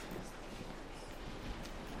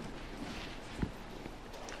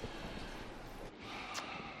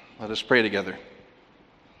Let us pray together.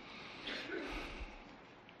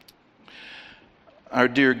 Our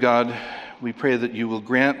dear God, we pray that you will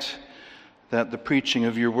grant that the preaching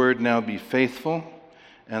of your word now be faithful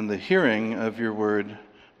and the hearing of your word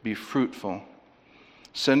be fruitful.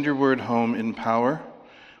 Send your word home in power.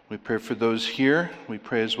 We pray for those here. We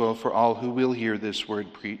pray as well for all who will hear this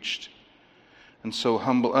word preached. And so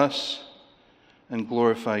humble us and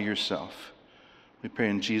glorify yourself. We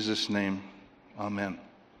pray in Jesus' name. Amen.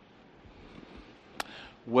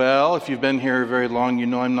 Well, if you've been here very long, you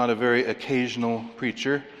know I'm not a very occasional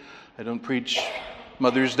preacher. I don't preach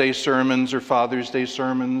Mother's Day sermons or Father's Day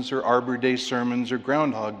sermons or Arbor Day sermons or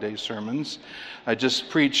Groundhog Day sermons. I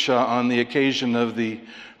just preach on the occasion of the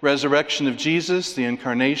resurrection of Jesus, the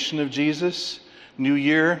incarnation of Jesus, New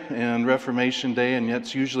Year and Reformation Day, and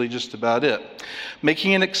that's usually just about it.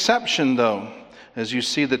 Making an exception, though, as you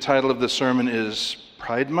see, the title of the sermon is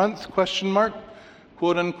Pride Month, ?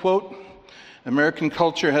 Quote unquote. American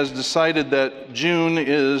culture has decided that June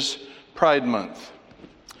is Pride Month.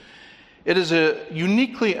 It is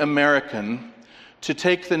uniquely American to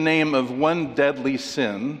take the name of one deadly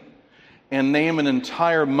sin and name an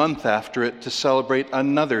entire month after it to celebrate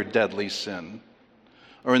another deadly sin,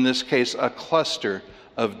 or in this case, a cluster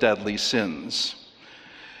of deadly sins.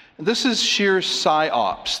 This is sheer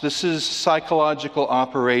psyops. This is psychological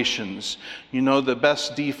operations. You know, the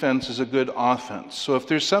best defense is a good offense. So if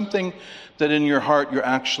there's something that in your heart you're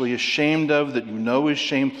actually ashamed of, that you know is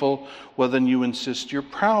shameful, well, then you insist you're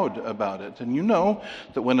proud about it. And you know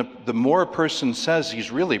that when the more a person says he's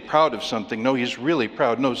really proud of something, no, he's really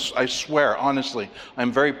proud, no, I swear, honestly,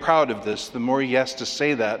 I'm very proud of this, the more he has to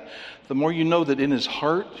say that, the more you know that in his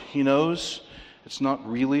heart he knows it's not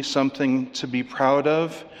really something to be proud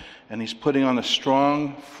of, and he's putting on a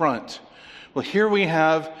strong front. Well, here we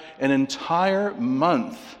have an entire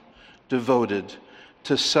month devoted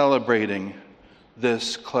to celebrating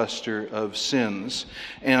this cluster of sins.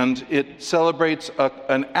 And it celebrates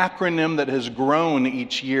an acronym that has grown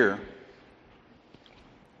each year.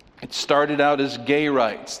 It started out as gay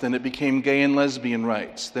rights, then it became gay and lesbian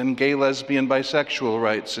rights, then gay, lesbian, bisexual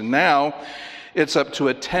rights, and now it's up to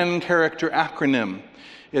a 10-character acronym.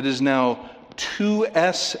 It is now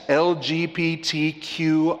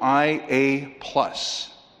 2SLGBTQIA+.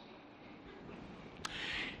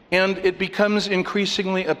 And it becomes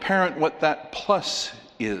increasingly apparent what that plus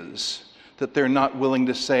is, that they're not willing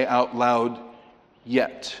to say out loud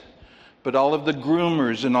yet. But all of the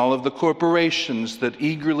groomers and all of the corporations that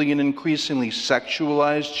eagerly and increasingly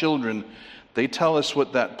sexualize children, they tell us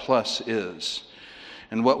what that plus is.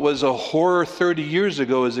 And what was a horror 30 years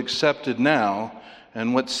ago is accepted now,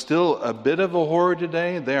 and what's still a bit of a horror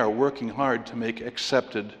today, they are working hard to make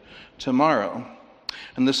accepted tomorrow.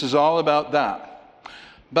 And this is all about that.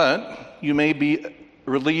 But you may be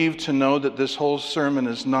relieved to know that this whole sermon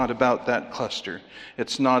is not about that cluster.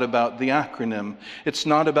 It's not about the acronym. It's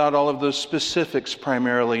not about all of those specifics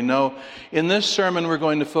primarily. No, in this sermon we're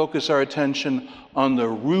going to focus our attention on the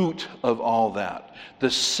root of all that, the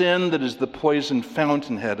sin that is the poison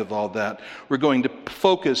fountainhead of all that. We're going to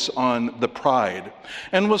focus on the pride.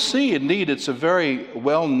 And we'll see, indeed, it's a very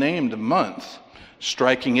well-named month.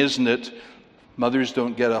 Striking, isn't it? Mothers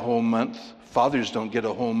don't get a whole month. Fathers don't get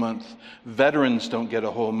a whole month. Veterans don't get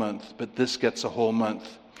a whole month, but this gets a whole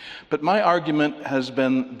month. But my argument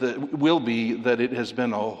will be that it has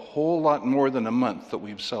been a whole lot more than a month that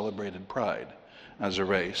we've celebrated pride as a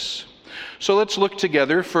race. So let's look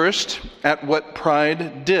together first at what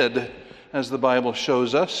pride did, as the Bible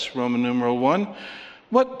shows us, Roman numeral 1.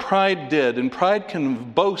 What pride did, and pride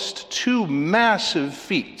can boast two massive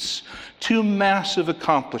feats, two massive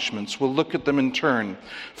accomplishments. We'll look at them in turn.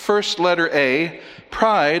 First, letter A,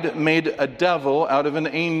 pride made a devil out of an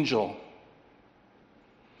angel.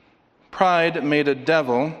 Pride made a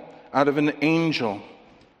devil out of an angel.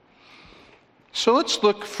 So let's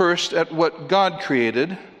look first at what God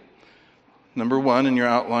created, number 1 in your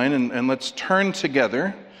outline, and let's turn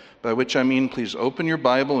together, by which I mean please open your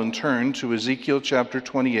Bible and turn to Ezekiel chapter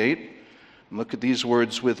 28, and look at these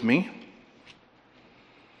words with me.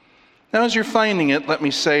 Now, as you're finding it, let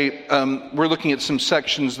me say, we're looking at some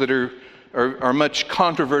sections that are much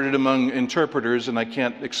controverted among interpreters, and I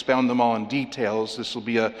can't expound them all in details. This will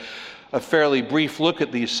be a fairly brief look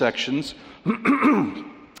at these sections.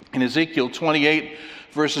 In Ezekiel 28,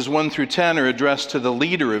 verses 1 through 10 are addressed to the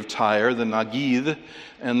leader of Tyre, the Nagid,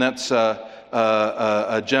 and that's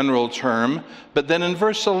a general term. But then in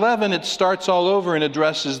verse 11, it starts all over and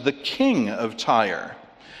addresses the king of Tyre.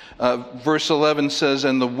 Verse 11 says,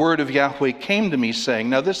 "And the word of Yahweh came to me,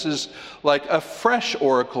 saying," now this is like a fresh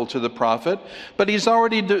oracle to the prophet, but he's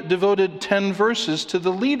already devoted 10 verses to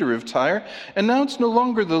the leader of Tyre, and now it's no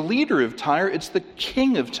longer the leader of Tyre, it's the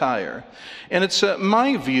king of Tyre. And it's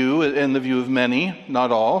my view, and the view of many,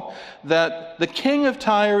 not all, that the king of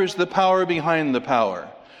Tyre is the power behind the power.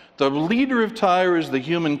 The leader of Tyre is the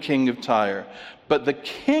human king of Tyre. But the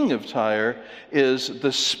king of Tyre is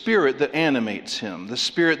the spirit that animates him, the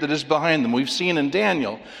spirit that is behind them. We've seen in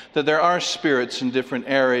Daniel that there are spirits in different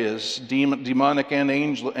areas, demonic and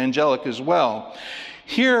angelic as well.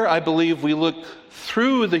 Here, I believe, we look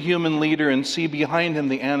through the human leader and see behind him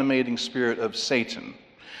the animating spirit of Satan.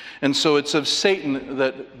 And so it's of Satan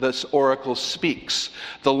that this oracle speaks.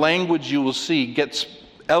 The language you will see gets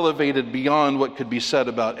elevated beyond what could be said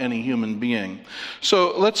about any human being.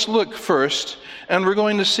 So let's look first, and we're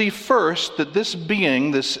going to see first that this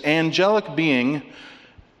being, this angelic being,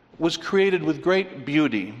 was created with great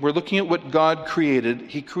beauty. We're looking at what God created.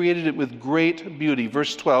 He created it with great beauty.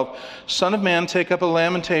 Verse 12, "Son of man, take up a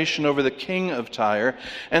lamentation over the king of Tyre,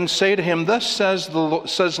 and say to him, Thus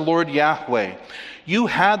says Lord Yahweh, you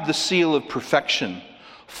had the seal of perfection,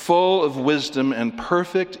 full of wisdom and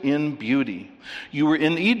perfect in beauty. You were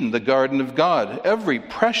in Eden, the garden of God. Every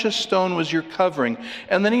precious stone was your covering."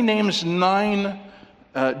 And then he names 9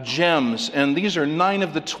 gems, and these are 9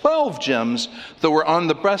 of the 12 gems that were on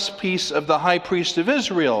the breastpiece of the high priest of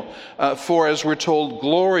Israel, for, as we're told,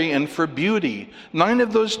 glory and for beauty. 9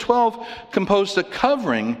 of those 12 composed a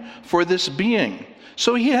covering for this being.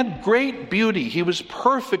 So he had great beauty. He was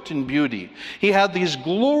perfect in beauty. He had these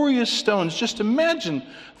glorious stones. Just imagine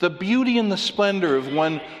the beauty and the splendor of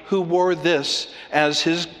one who wore this as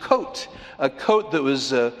his coat. A coat that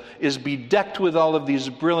is bedecked with all of these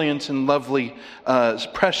brilliant and lovely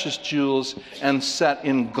precious jewels and set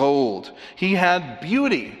in gold. He had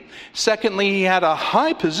beauty. Secondly, he had a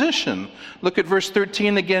high position. Look at verse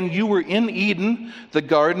 13 again. "You were in Eden, the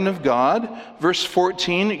garden of God." Verse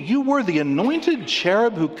 14, "You were the anointed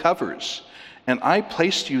cherub who covers, and I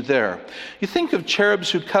placed you there." You think of cherubs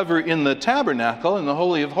who cover in the tabernacle, in the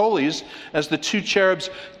Holy of Holies, as the 2 cherubs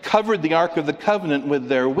covered the Ark of the Covenant with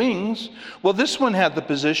their wings. Well, this one had the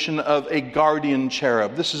position of a guardian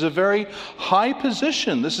cherub. This is a very high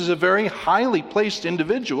position. This is a very highly placed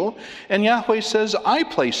individual. And Yahweh says, "I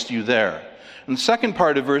placed you there." In the second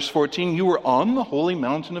part of verse 14, "You were on the holy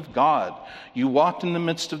mountain of God. You walked in the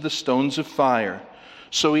midst of the stones of fire."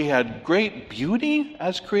 So he had great beauty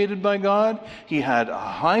as created by God, he had a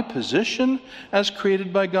high position as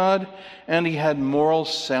created by God, and he had moral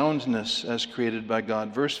soundness as created by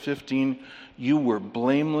God. Verse 15, "You were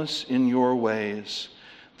blameless in your ways."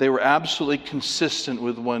 They were absolutely consistent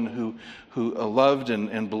with one who loved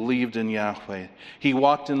and believed in Yahweh. He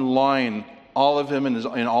walked in line, all of him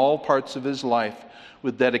in all parts of his life,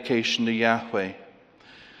 with dedication to Yahweh.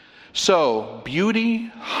 So,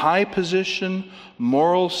 beauty, high position,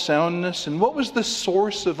 moral soundness. And what was the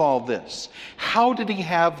source of all this? How did he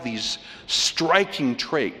have these striking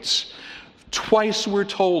traits? Twice we're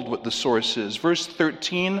told what the source is. Verse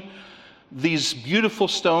 13, "These beautiful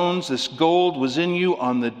stones, this gold was in you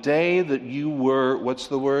on the day that you were," what's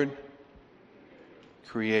the word?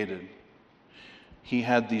 Created. He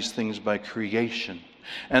had these things by creation.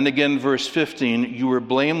 And again, verse 15, "You were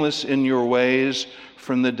blameless in your ways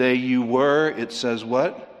from the day you were," it says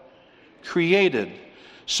what? Created.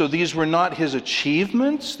 So these were not his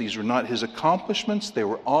achievements, these were not his accomplishments, they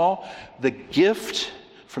were all the gift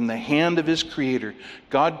from the hand of his Creator.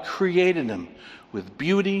 God created him with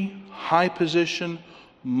beauty, high position,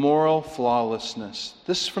 moral flawlessness.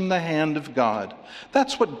 This is from the hand of God.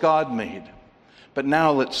 That's what God made. But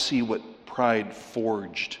now let's see what pride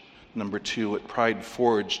forged. Number 2, what pride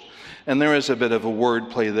forged. And there is a bit of a word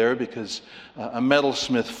play there, because a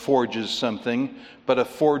metalsmith forges something, but a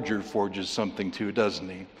forger forges something too, doesn't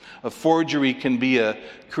he? A forgery can be a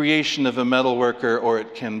creation of a metalworker, or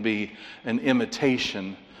it can be an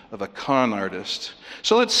imitation of a con artist.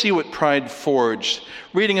 So let's see what pride forged.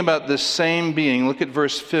 Reading about this same being, look at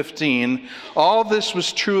verse 15. "All this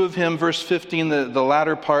was true of him," verse 15, the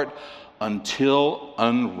latter part, "until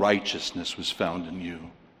unrighteousness was found in you."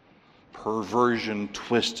 Perversion,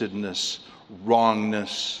 twistedness,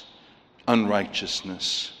 wrongness,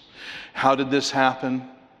 unrighteousness. How did this happen?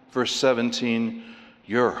 Verse 17,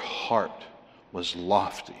 "Your heart was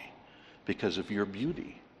lofty because of your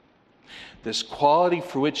beauty." This quality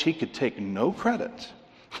for which he could take no credit,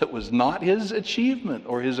 that was not his achievement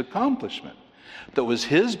or his accomplishment, that was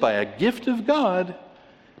his by a gift of God,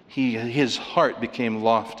 his heart became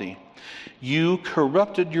lofty. "You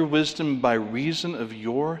corrupted your wisdom by reason of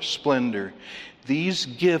your splendor. These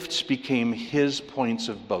gifts became his points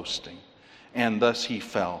of boasting, and thus he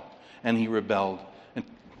fell, and he rebelled, and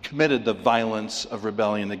committed the violence of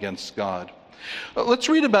rebellion against God. Let's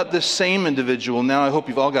read about this same individual now. I hope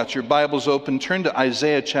you've all got your Bibles open. Turn to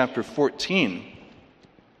Isaiah chapter 14.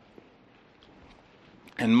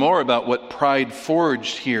 And more about what pride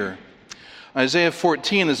forged here. Isaiah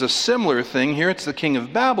 14 is a similar thing. Here it's the king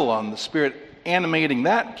of Babylon, the spirit animating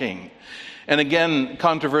that king. And again,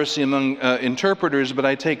 controversy among interpreters, but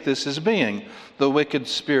I take this as being the wicked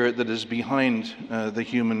spirit that is behind the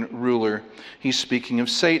human ruler. He's speaking of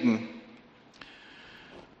Satan.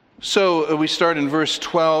 So we start in verse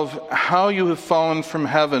 12. How you have fallen from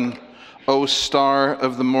heaven, O star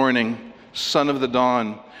of the morning, son of the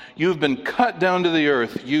dawn. You have been cut down to the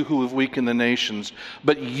earth, you who have weakened the nations.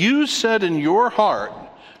 But you said in your heart,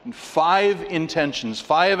 5 intentions,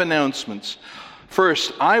 5 announcements.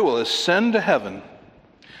 First, I will ascend to heaven.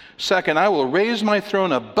 Second, I will raise my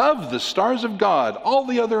throne above the stars of God, all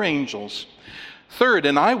the other angels. Third,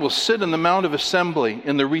 and I will sit in the mount of assembly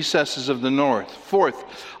in the recesses of the north. Fourth,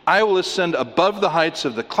 I will ascend above the heights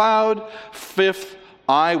of the cloud. Fifth,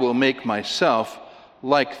 I will make myself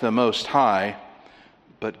like the Most High.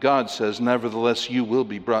 But God says, nevertheless, you will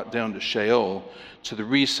be brought down to Sheol, to the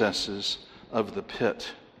recesses of the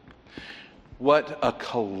pit. What a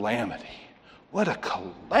calamity. What a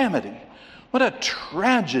calamity. What a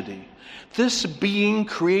tragedy. This being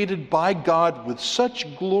created by God with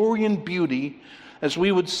such glory and beauty, as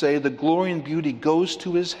we would say, the glory and beauty goes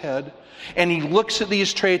to his head, and he looks at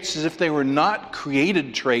these traits as if they were not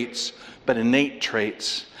created traits, but innate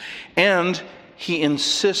traits. And he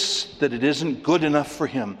insists that it isn't good enough for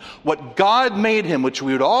him. What God made him, which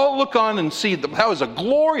we would all look on and see, that was a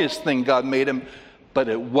glorious thing God made him, but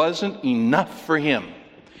it wasn't enough for him.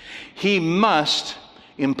 He must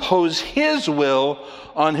impose his will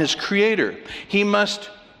on his creator. He must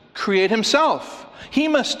create himself. He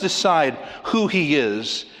must decide who he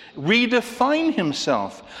is, redefine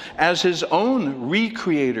himself as his own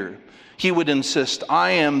recreator. He would insist,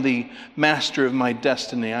 I am the master of my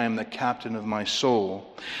destiny. I am the captain of my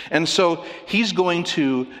soul. And so he's going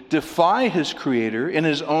to defy his creator in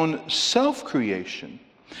his own self-creation.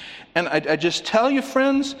 And I just tell you,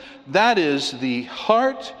 friends, that is the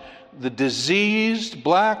heart, the diseased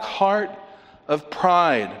black heart of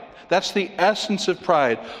pride. That's the essence of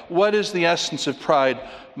pride. What is the essence of pride?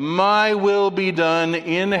 My will be done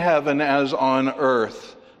in heaven as on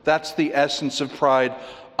earth. That's the essence of pride.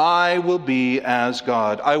 I will be as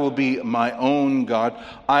God. I will be my own God.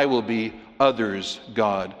 I will be others'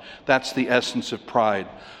 God. That's the essence of pride.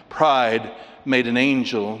 Pride made an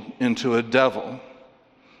angel into a devil.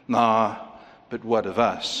 Nah, but what of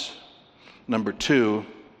us? Number 2,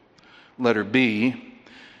 letter B.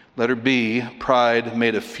 Letter B, pride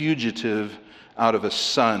made a fugitive out of a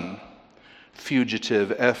son.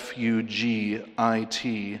 Fugitive, F-U-G-I-T-I-V-E.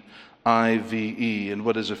 And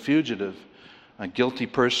what is a fugitive? A guilty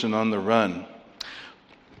person on the run.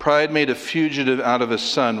 Pride made a fugitive out of a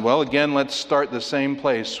son. Well, again, let's start the same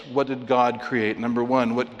place. What did God create? Number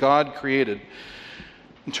 1, what God created.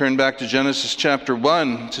 And turn back to Genesis chapter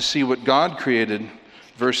 1 to see what God created.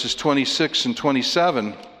 Verses 26 and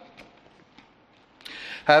 27.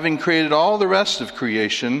 Having created all the rest of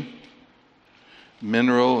creation,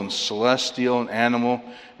 mineral and celestial and animal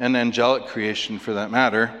and angelic creation for that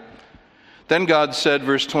matter, then God said,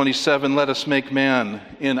 verse 27, let us make man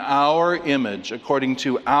in our image, according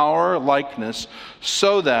to our likeness,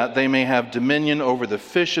 so that they may have dominion over the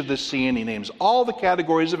fish of the sea. And he names all the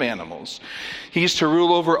categories of animals. He's to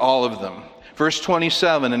rule over all of them. Verse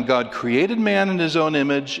 27, and God created man in his own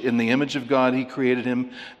image. In the image of God he created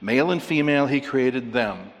him. Male and female he created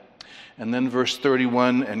them. And then verse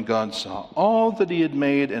 31, and God saw all that he had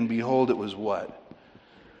made, and behold, it was what?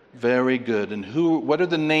 Very good. And what are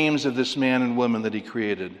the names of this man and woman that he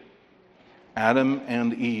created? Adam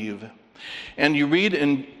and Eve. And you read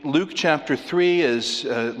in Luke chapter 3 as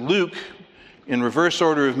Luke, in reverse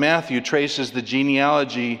order of Matthew, traces the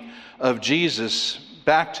genealogy of Jesus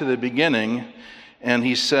back to the beginning, and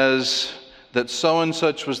he says that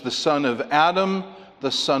so-and-such was the son of Adam,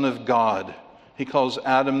 the son of God. He calls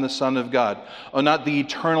Adam the son of God. Oh, not the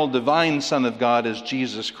eternal divine son of God as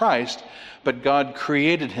Jesus Christ, but God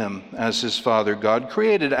created him as his father. God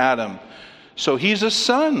created Adam. So he's a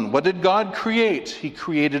son. What did God create? He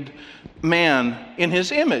created man in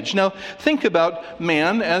his image. Now, think about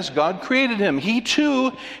man as God created him. He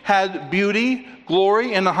too had beauty,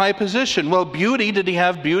 glory, and a high position. Well, beauty, did he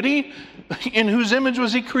have beauty? In whose image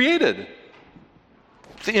was he created?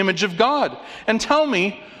 The image of God. And tell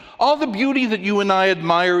me, All the beauty that you and I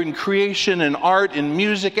admire in creation and art and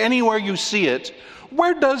music, anywhere you see it,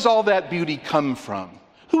 where does all that beauty come from?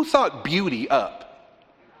 Who thought beauty up?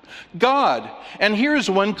 God. And here's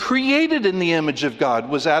one created in the image of God.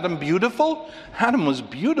 Was Adam beautiful? Adam was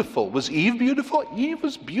beautiful. Was Eve beautiful? Eve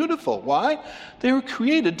was beautiful. Why? They were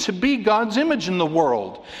created to be God's image in the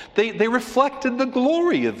world. They reflected the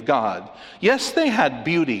glory of God. Yes, they had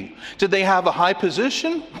beauty. Did they have a high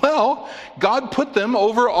position? Well, God put them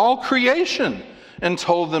over all creation and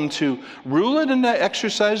told them to rule it and to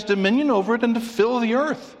exercise dominion over it and to fill the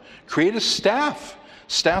earth. Create a staff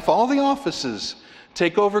all the offices.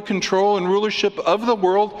 Take over control and rulership of the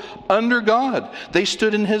world under God. They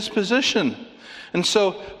stood in his position. And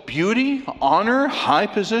so beauty, honor, high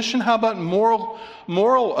position. How about moral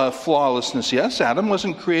flawlessness? Yes, Adam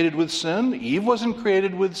wasn't created with sin. Eve wasn't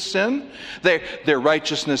created with sin. Their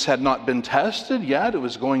righteousness had not been tested yet. It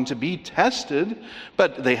was going to be tested.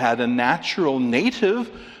 But they had a natural, native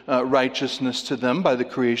righteousness to them by the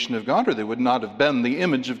creation of God, or they would not have been the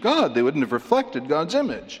image of God. They wouldn't have reflected God's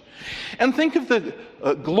image. And think of the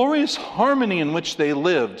glorious harmony in which they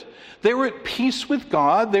lived. They were at peace with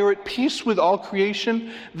God. They were at peace with all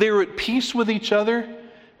creation. They were at peace with each other.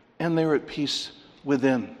 And they were at peace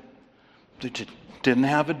within. They didn't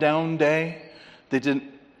have a down day. They didn't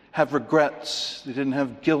have regrets. They didn't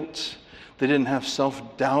have guilt. They didn't have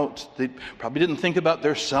self-doubt. They probably didn't think about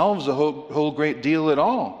themselves a whole great deal at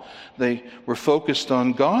all. They were focused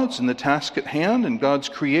on God's and the task at hand and God's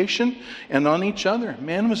creation and on each other.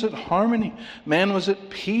 Man was at harmony. Man was at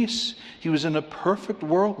peace. He was in a perfect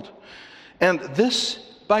world. And this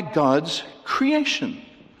by God's creation.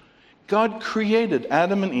 God created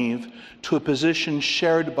Adam and Eve to a position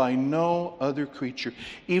shared by no other creature.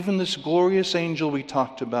 Even this glorious angel we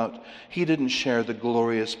talked about, he didn't share the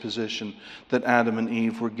glorious position that Adam and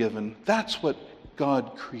Eve were given. That's what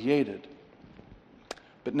God created.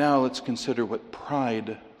 But now let's consider what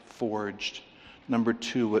pride forged. Number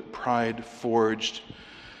 2, what pride forged.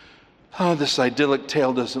 This idyllic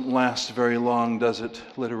tale doesn't last very long, does it,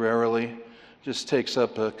 literarily? Just takes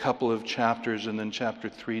up a couple of chapters, and then chapter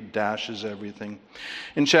 3 dashes everything.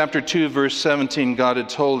 In chapter 2, verse 17, God had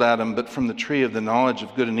told Adam, but from the tree of the knowledge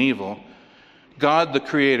of good and evil, God the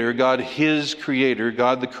Creator, God His Creator,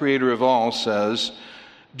 God the Creator of all says,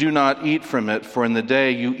 do not eat from it, for in the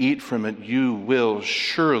day you eat from it, you will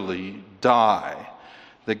surely die.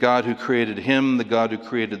 The God who created him, the God who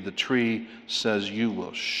created the tree, says you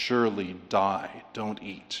will surely die. Don't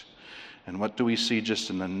eat. And what do we see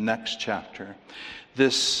just in the next chapter?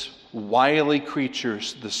 This wily creature,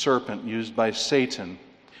 the serpent used by Satan,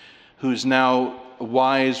 who's now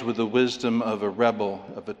wise with the wisdom of a rebel,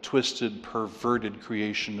 of a twisted, perverted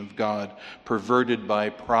creation of God, perverted by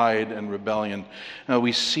pride and rebellion. Now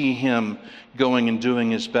we see him going and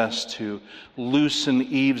doing his best to loosen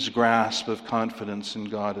Eve's grasp of confidence in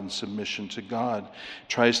God and submission to God.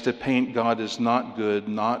 Tries to paint God as not good,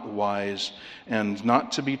 not wise, and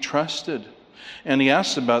not to be trusted. And he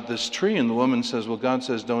asks about this tree, and the woman says, well, God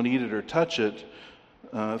says don't eat it or touch it.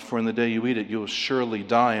 For in the day you eat it, you will surely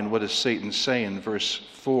die. And what does Satan say in verse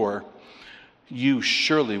 4? You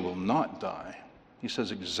surely will not die. He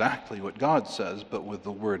says exactly what God says, but with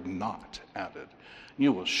the word not added.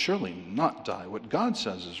 You will surely not die. What God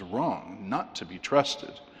says is wrong, not to be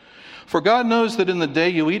trusted. For God knows that in the day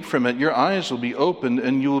you eat from it, your eyes will be opened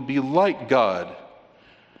and you will be like God.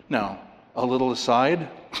 Now, a little aside,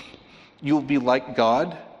 you will be like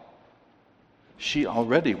God. She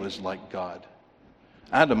already was like God.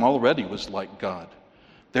 Adam already was like God.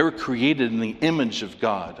 They were created in the image of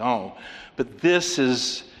God. Oh, but this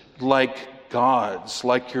is like God's,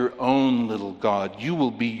 like your own little God. You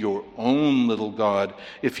will be your own little God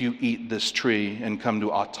if you eat this tree and come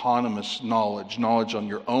to autonomous knowledge on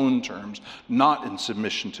your own terms, not in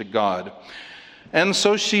submission to God. And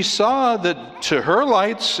so she saw that to her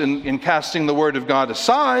lights, in casting the word of God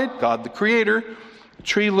aside, God the Creator, the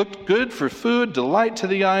tree looked good for food, delight to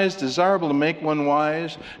the eyes, desirable to make one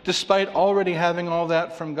wise, despite already having all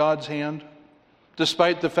that from God's hand,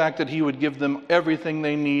 despite the fact that He would give them everything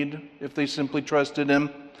they need if they simply trusted Him.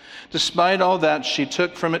 Despite all that, she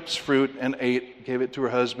took from its fruit and ate, gave it to her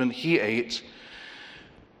husband. He ate.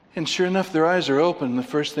 And sure enough, their eyes are open. The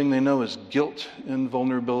first thing they know is guilt and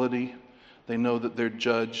vulnerability. They know that they're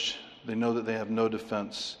judged. They know that they have no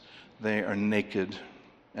defense. They are naked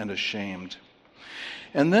and ashamed.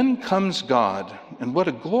 And then comes God, and what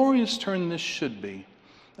a glorious turn this should be.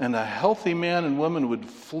 And a healthy man and woman would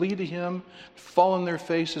flee to him, fall on their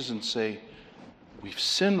faces and say, we've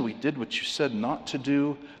sinned, we did what you said not to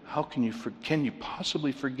do. How can you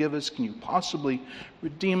possibly forgive us? Can you possibly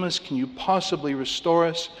redeem us? Can you possibly restore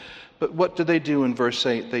us? But what do they do in verse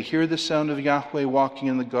 8? They hear the sound of Yahweh walking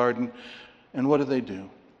in the garden, and what do?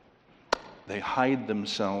 They hide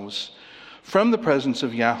themselves from the presence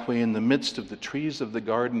of Yahweh in the midst of the trees of the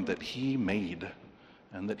garden that he made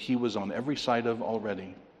and that he was on every side of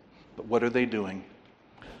already. But what are they doing?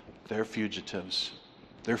 They're fugitives.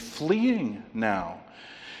 They're fleeing now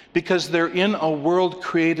because they're in a world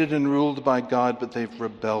created and ruled by God, but they've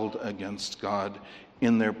rebelled against God.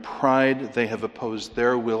 In their pride, they have opposed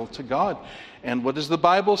their will to God. And what does the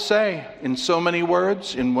Bible say in so many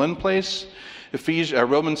words? In one place,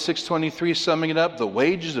 Romans 6:23, summing it up, the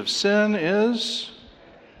wages of sin is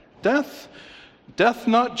death. Death,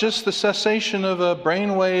 not just the cessation of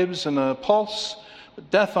brain waves and a pulse,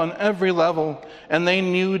 but death on every level. And they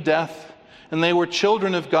knew death. And they were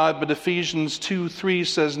children of God, but Ephesians 2:3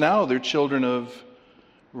 says now they're children of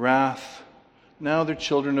wrath. Now they're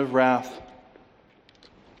children of wrath.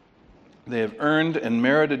 They have earned and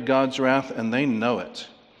merited God's wrath, and they know it.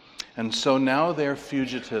 And so now they're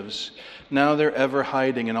fugitives. Now they're ever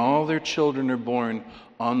hiding, and all their children are born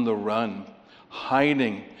on the run,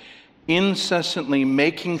 hiding, incessantly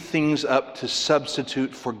making things up to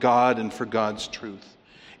substitute for God and for God's truth.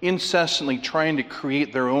 Incessantly trying to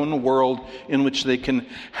create their own world in which they can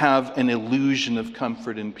have an illusion of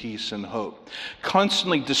comfort and peace and hope.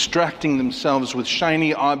 Constantly distracting themselves with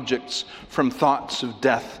shiny objects from thoughts of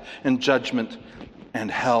death and judgment and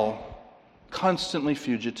hell. Constantly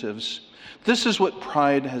fugitives. This is what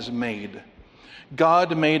pride has made.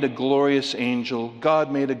 God made a glorious angel.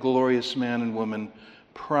 God made a glorious man and woman.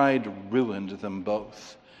 Pride ruined them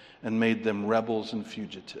both and made them rebels and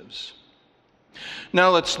fugitives.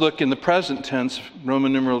 Now let's look in the present tense,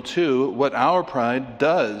 Roman numeral 2, what our pride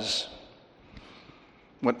does.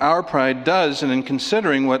 What our pride does, and in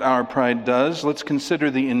considering what our pride does, let's consider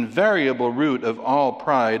the invariable root of all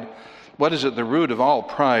pride. What is at the root of all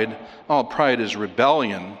pride? All pride is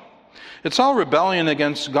rebellion. It's all rebellion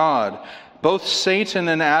against God. Both Satan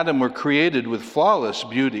and Adam were created with flawless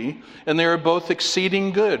beauty, and they are both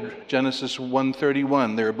exceeding good. Genesis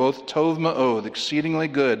 1:31. They are both tov ma'od, exceedingly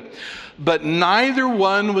good. But neither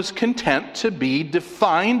one was content to be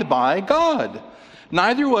defined by God.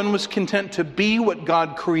 Neither one was content to be what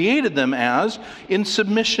God created them as in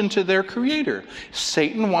submission to their Creator.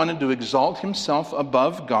 Satan wanted to exalt himself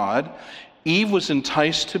above God. Eve was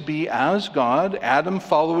enticed to be as God. Adam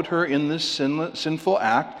followed her in this sinful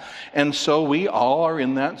act. And so we all are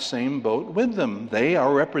in that same boat with them. They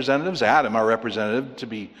are representatives. Adam, our representative, to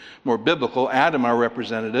be more biblical, Adam, our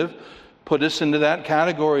representative, put us into that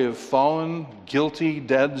category of fallen, guilty,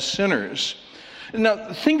 dead sinners.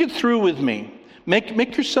 Now, think it through with me.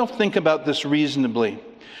 Make yourself think about this reasonably.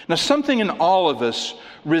 Now, something in all of us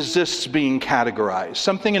resists being categorized.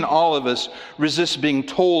 Something in all of us resists being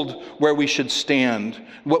told where we should stand,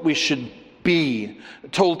 what we should be,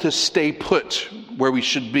 told to stay put where we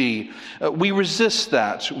should be. We resist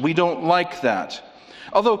that. We don't like that.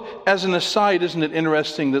 Although, as an aside, isn't it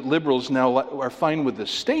interesting that liberals now are fine with the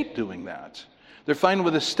state doing that? They're fine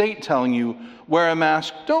with the state telling you, wear a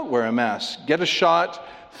mask, don't wear a mask, get a shot,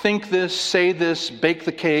 think this, say this, bake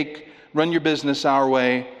the cake, run your business our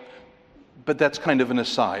way. But that's kind of an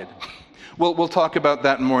aside. We'll talk about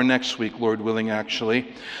that more next week, Lord willing,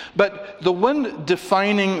 actually. But the one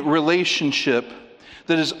defining relationship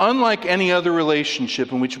that is unlike any other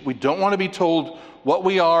relationship, in which we don't want to be told what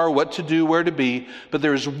we are, what to do, where to be, but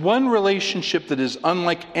there is one relationship that is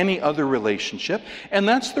unlike any other relationship, and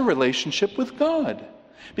that's the relationship with God.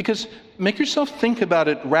 Because make yourself think about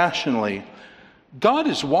it rationally. God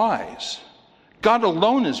is wise. God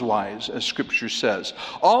alone is wise, as Scripture says.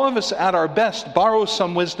 All of us at our best borrow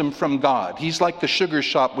some wisdom from God. He's like the sugar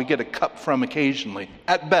shop we get a cup from occasionally,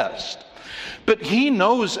 at best. But He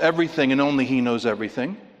knows everything, and only He knows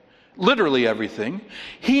everything. Literally everything.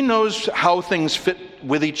 He knows how things fit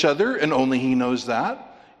with each other, and only He knows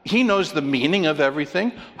that. He knows the meaning of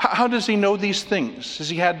everything. How does He know these things? Has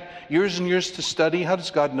He had years and years to study? How does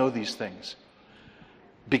God know these things?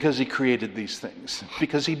 Because He created these things.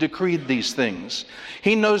 Because He decreed these things.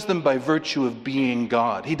 He knows them by virtue of being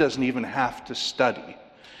God. He doesn't even have to study.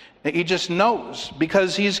 He just knows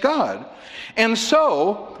because He's God. And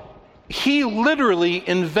so, He literally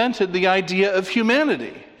invented the idea of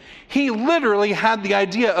humanity. He literally had the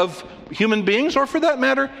idea of human beings, or for that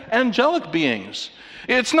matter, angelic beings.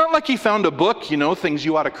 It's not like He found a book, things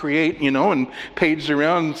you ought to create, and paged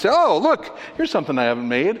around and say, oh, look, here's something I haven't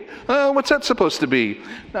made. What's that supposed to be?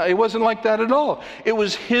 No, it wasn't like that at all. It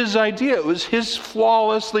was His idea. It was His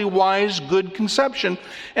flawlessly wise, good conception.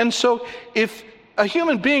 And so if A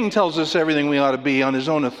human being tells us everything we ought to be on his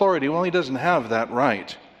own authority. Well, he doesn't have that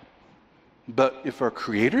right. But if our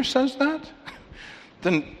Creator says that,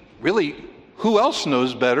 then really, who else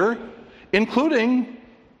knows better, including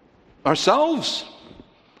ourselves?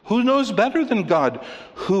 Who knows better than God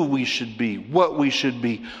who we should be, what we should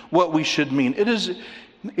mean? It is,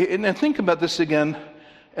 and think about this again,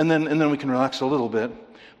 and then we can relax a little bit.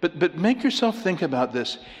 But make yourself think about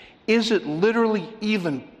this. Is it literally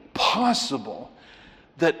even possible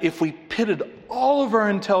that if we pitted all of our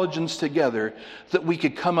intelligence together, that we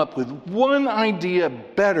could come up with one idea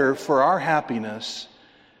better for our happiness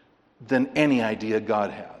than any idea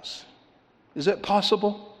God has? Is that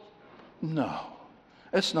possible? No,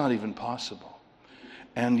 it's not even possible.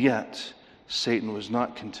 And yet, Satan was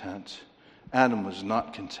not content. Adam was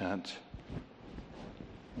not content.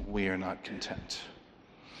 We are not content.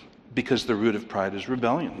 Because the root of pride is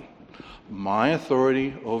rebellion. My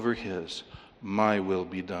authority over his. My will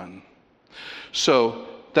be done. So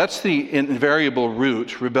that's the invariable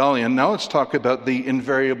root, rebellion. Now let's talk about the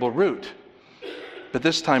invariable root. But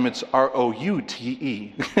this time it's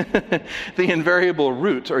R-O-U-T-E. The invariable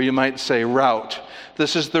root, or you might say route.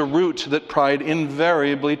 This is the route that pride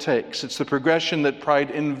invariably takes. It's the progression that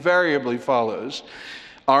pride invariably follows.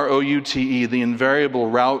 R-O-U-T-E, the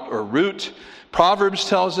invariable route or route. Proverbs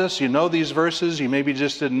tells us, you know these verses, you maybe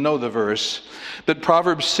just didn't know the verse, but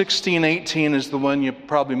Proverbs 16:18 is the one you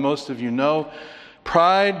probably most of you know.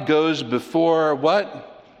 Pride goes before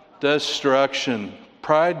what? Destruction.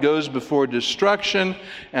 Pride goes before destruction,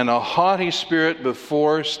 and a haughty spirit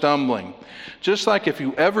before stumbling. Just like if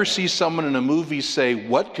you ever see someone in a movie say,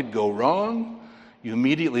 what could go wrong? You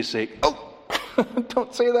immediately say, oh,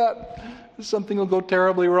 don't say that. Something will go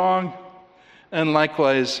terribly wrong. And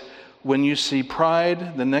likewise, when you see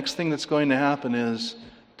pride, the next thing that's going to happen is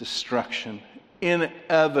destruction.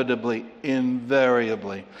 Inevitably,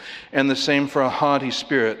 invariably. And the same for a haughty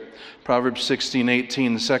spirit. Proverbs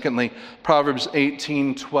 16:18. Secondly, Proverbs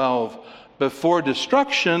 18:12. Before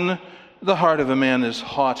destruction, the heart of a man is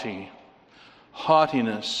haughty.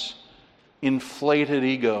 Haughtiness, inflated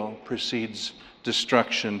ego precedes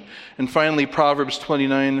destruction. And finally, Proverbs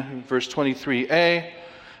 29, verse 23a.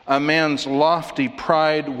 A man's lofty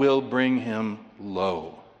pride will bring him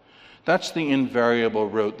low. That's the invariable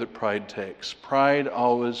road that pride takes. Pride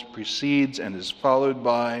always precedes and is followed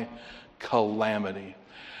by calamity.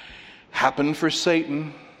 Happened for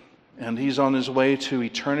Satan, and he's on his way to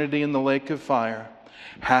eternity in the lake of fire.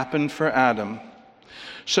 Happened for Adam.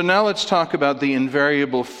 So now let's talk about the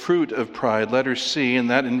invariable fruit of pride, letter C, and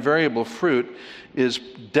that invariable fruit is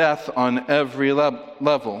death on every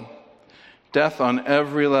level. Death on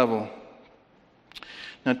every level.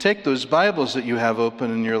 Now take those Bibles that you have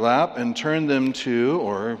open in your lap and turn them to,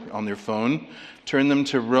 or on your phone, turn them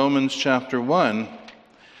to Romans chapter 1.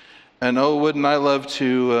 And oh, wouldn't I love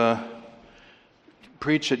to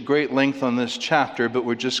preach at great length on this chapter, but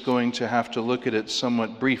we're just going to have to look at it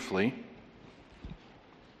somewhat briefly.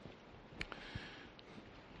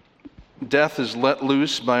 Death is let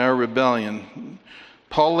loose by our rebellion.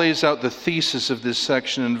 Paul lays out the thesis of this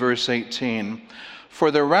section in verse 18.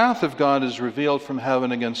 For the wrath of God is revealed from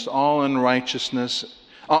heaven against all unrighteousness,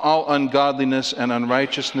 all ungodliness and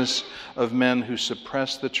unrighteousness of men who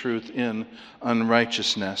suppress the truth in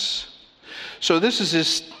unrighteousness. So this is his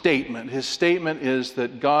statement. His statement is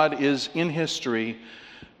that God is in history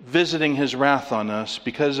visiting his wrath on us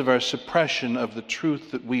because of our suppression of the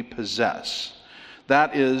truth that we possess.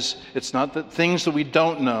 That is, it's not that things that we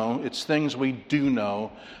don't know, it's things we do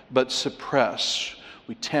know, but suppress.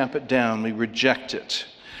 We tamp it down, we reject it.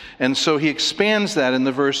 And so he expands that in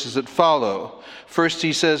the verses that follow. First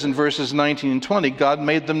he says in verses 19 and 20, God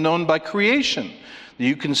made them known by creation.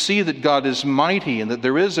 You can see that God is mighty and that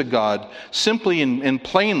there is a God simply and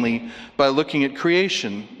plainly by looking at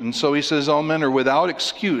creation. And so he says all men are without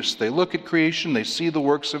excuse. They look at creation, they see the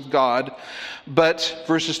works of God. But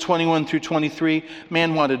verses 21 through 23,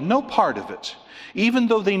 man wanted no part of it. Even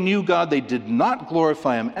though they knew God, they did not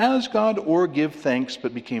glorify him as God or give thanks,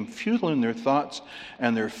 but became futile in their thoughts,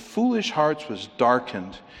 and their foolish hearts was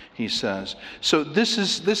darkened, he says. So this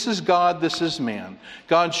is God, this is man.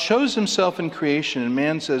 God shows himself in creation, and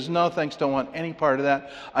man says, no, thanks, don't want any part of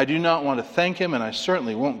that. I do not want to thank him, and I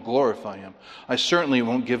certainly won't glorify him. I certainly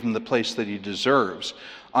won't give him the place that he deserves.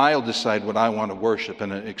 I'll decide what I want to worship,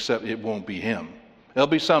 and except it won't be him. It'll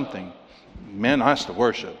be something. Man has to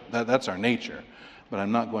worship. That's our nature. But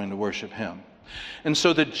I'm not going to worship him. And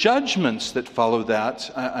so the judgments that follow that,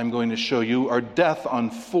 I'm going to show you, are death on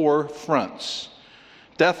 4 fronts.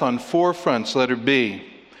 Death on 4 fronts, letter B.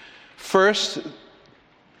 First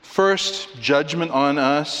judgment on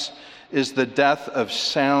us is the death of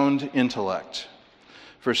sound intellect.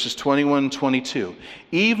 Verses 21 and 22.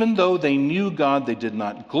 Even though they knew God, they did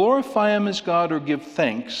not glorify him as God or give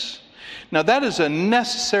thanks. Now that is a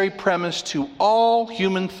necessary premise to all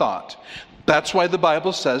human thought. That's why the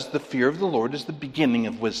Bible says the fear of the Lord is the beginning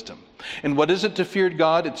of wisdom. And what is it to fear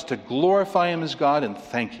God? It's to glorify him as God and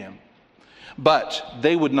thank him. But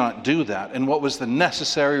they would not do that. And what was the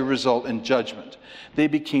necessary result in judgment? They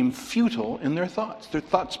became futile in their thoughts. Their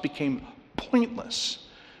thoughts became pointless,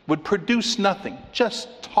 would produce nothing,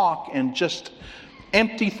 just talk and just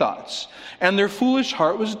empty thoughts. And their foolish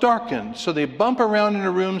heart was darkened. So they bump around in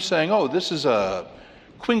a room saying, oh, this is a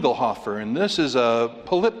Quingelhofer and this is a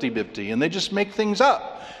Polyptybipty. And they just make things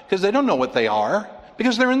up because they don't know what they are,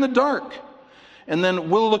 because they're in the dark. And then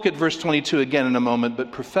we'll look at verse 22 again in a moment,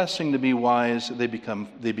 but professing to be wise, they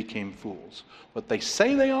became fools. What they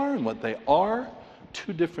say they are and what they are,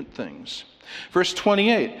 two different things. Verse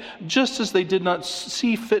 28, just as they did not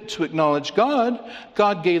see fit to acknowledge God,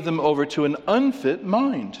 God gave them over to an unfit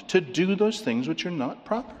mind to do those things which are not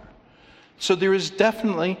proper. So there is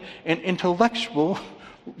definitely an intellectual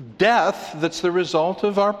death that's the result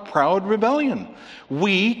of our proud rebellion.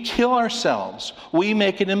 We kill ourselves. We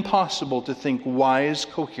make it impossible to think wise,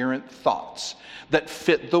 coherent thoughts that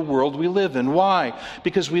fit the world we live in. Why?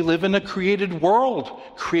 Because we live in a created world,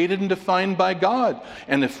 created and defined by God.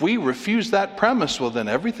 And if we refuse that premise, well, then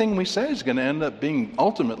everything we say is going to end up being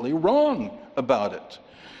ultimately wrong about it.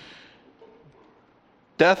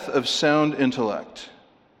 Death of sound intellect.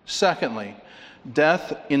 Secondly,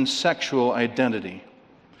 death in sexual identity.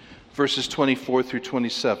 Verses 24 through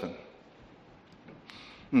 27.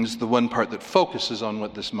 And this is the one part that focuses on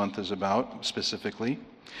what this month is about, specifically.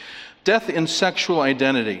 Death in sexual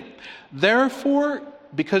identity. Therefore,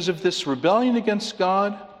 because of this rebellion against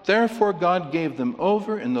God, therefore God gave them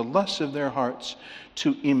over in the lusts of their hearts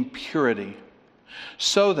to impurity,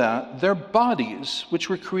 so that their bodies, which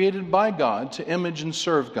were created by God to image and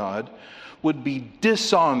serve God, would be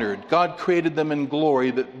dishonored. God created them in glory,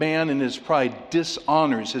 but man in his pride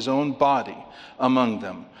dishonors his own body among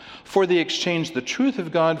them. For they exchanged the truth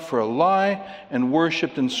of God for a lie and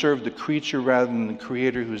worshipped and served the creature rather than the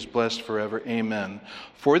Creator, who is blessed forever. Amen.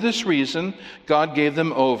 For this reason, God gave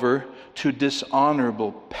them over to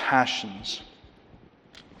dishonorable passions.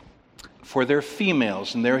 For their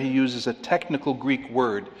females, and there he uses a technical Greek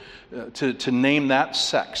word to name that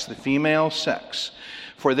sex, the female sex.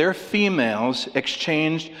 For their females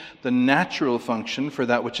exchanged the natural function for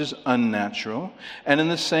that which is unnatural. And in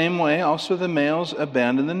the same way, also the males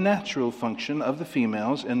abandoned the natural function of the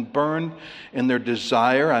females and burned in their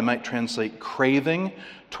desire, I might translate craving,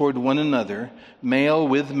 toward one another, male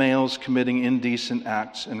with males committing indecent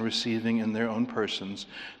acts and receiving in their own persons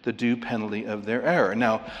the due penalty of their error.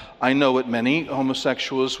 Now, I know what many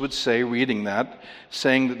homosexuals would say reading that,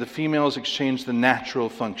 saying that the females exchange the natural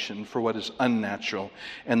function for what is unnatural,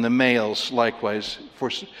 and the males likewise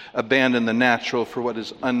abandon the natural for what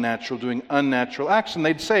is unnatural, doing unnatural acts. And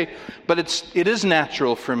they'd say, but it is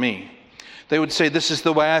natural for me. They would say, this is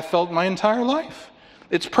the way I felt my entire life.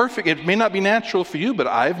 It's perfect. It may not be natural for you, but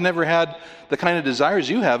I've never had the kind of desires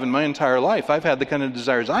you have in my entire life. I've had the kind of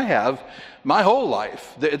desires I have my whole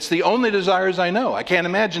life. It's the only desires I know. I can't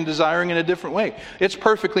imagine desiring in a different way. It's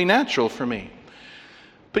perfectly natural for me.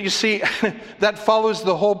 But you see, that follows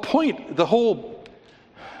the whole point, the whole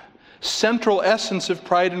central essence of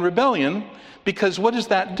pride and rebellion, because what does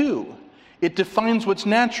that do? It defines what's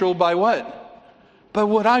natural by what? By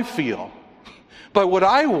what I feel, by what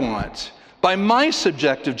I want, by my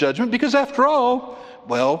subjective judgment, because after all,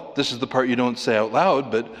 well, this is the part you don't say out loud,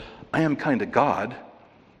 but I am kind of God,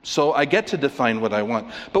 so I get to define what I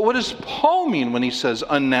want. But what does Paul mean when he says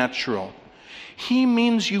unnatural? He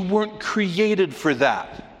means you weren't created for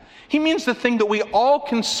that. He means the thing that we all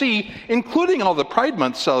can see, including all the Pride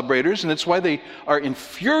Month celebrators, and it's why they are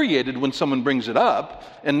infuriated when someone brings it up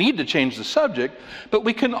and need to change the subject. But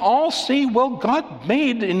we can all see, well, God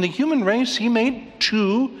made, in the human race, he made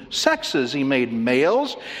two sexes. He made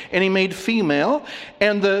males and he made female.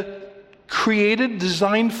 And the created,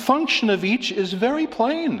 designed function of each is very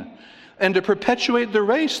plain. And to perpetuate the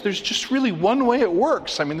race, there's just really one way it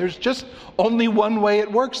works. I mean, there's just only one way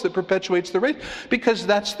it works that perpetuates the race, because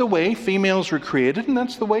that's the way females were created and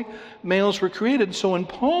that's the way males were created. So when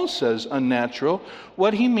Paul says unnatural,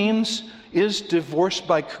 what he means is divorced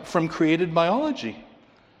from created biology,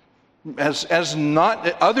 as not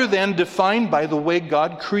other than defined by the way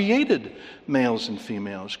God created males and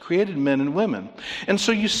females, created men and women. And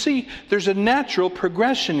so you see, there's a natural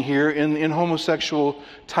progression here in homosexual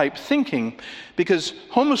type thinking, because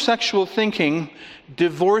homosexual thinking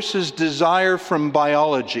divorces desire from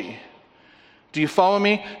biology. Do you follow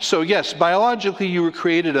me? So yes, biologically you were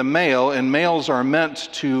created a male, and males are meant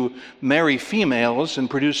to marry females and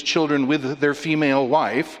produce children with their female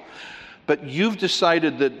wife. But you've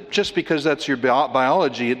decided that just because that's your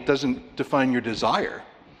biology, it doesn't define your desire.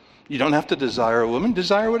 You don't have to desire a woman.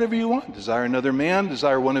 Desire whatever you want. Desire another man.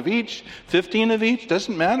 Desire one of each. 15 of each.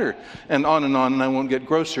 Doesn't matter. And on, and I won't get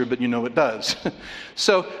grosser, but you know it does.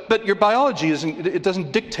 But your biology it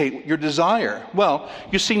doesn't dictate your desire. Well,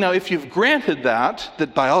 you see now, if you've granted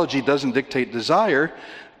that biology doesn't dictate desire,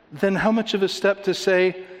 then how much of a step to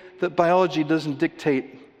say that biology doesn't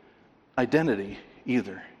dictate identity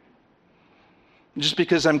either? Just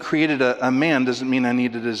because I'm created a man doesn't mean I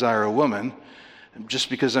need to desire a woman. Just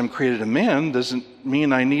because I'm created a man doesn't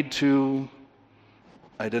mean I need to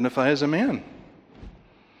identify as a man.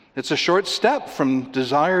 It's a short step from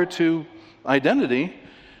desire to identity,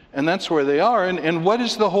 and that's where they are. And what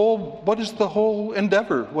is the whole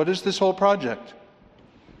endeavor? What is this whole project?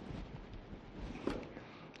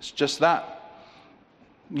 It's just that.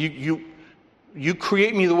 You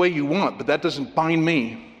create me the way you want, but that doesn't bind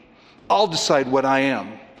me. I'll decide what I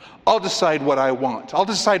am. I'll decide what I want. I'll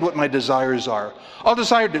decide what my desires are. I'll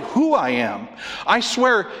decide who I am. I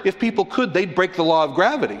swear, if people could, they'd break the law of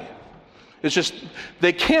gravity. It's just,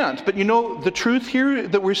 they can't. But you know, the truth here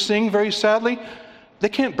that we're seeing very sadly, they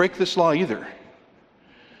can't break this law either.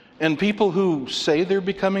 And people who say they're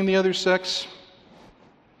becoming the other sex,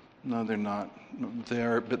 no, they're not.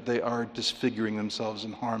 But they are disfiguring themselves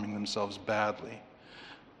and harming themselves badly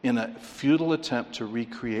in a futile attempt to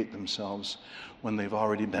recreate themselves when they've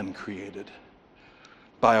already been created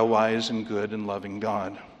by a wise and good and loving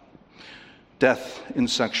God. Death in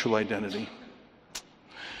sexual identity.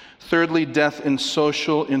 Thirdly, death in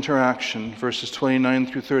social interaction, verses 29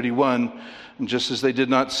 through 31. And just as they did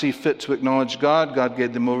not see fit to acknowledge God, God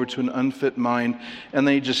gave them over to an unfit mind, and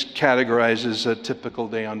they just categorize as a typical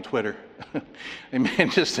day on Twitter.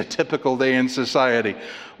 Amen. Just a typical day in society.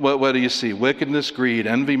 What do you see? Wickedness, greed,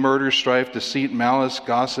 envy, murder, strife, deceit, malice,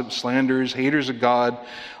 gossip, slanders, haters of God,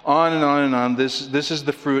 on and on and on. This is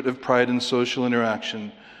the fruit of pride and social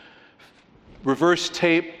interaction. Reverse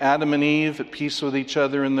tape, Adam and Eve at peace with each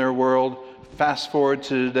other in their world. Fast forward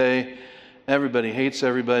to today, everybody hates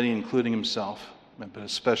everybody, including himself, but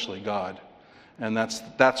especially God. And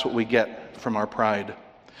that's what we get from our pride.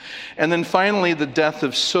 And then finally, the death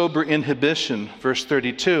of sober inhibition, verse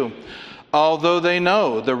 32. Although they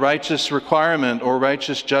know the righteous requirement or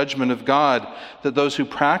righteous judgment of God, that those who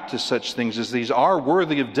practice such things as these are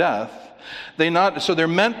worthy of death, so they're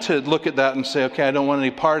meant to look at that and say, okay, I don't want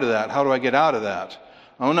any part of that. How do I get out of that?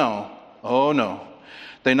 Oh no.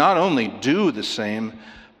 They not only do the same,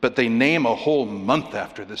 but they name a whole month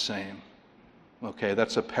after the same. Okay,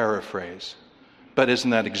 that's a paraphrase. But isn't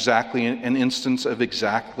that exactly an instance of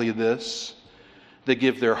exactly this? They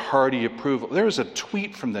give their hearty approval. There was a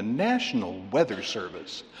tweet from the National Weather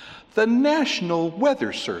Service. The National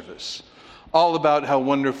Weather Service. All about how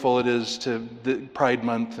wonderful it is to the Pride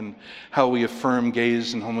Month and how we affirm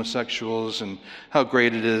gays and homosexuals and how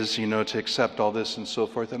great it is, to accept all this and so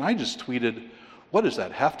forth. And I just tweeted, what does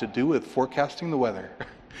that have to do with forecasting the weather?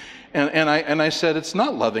 And I said, it's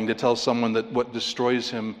not loving to tell someone that what destroys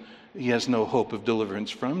him he has no hope of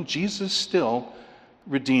deliverance from. Jesus still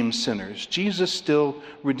redeems sinners. Jesus still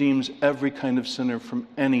redeems every kind of sinner from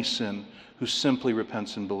any sin who simply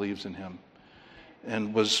repents and believes in him.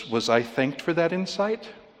 And was I thanked for that insight?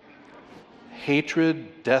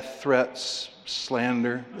 Hatred, death threats,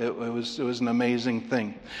 slander. It was an amazing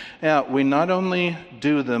thing. Yeah, we not only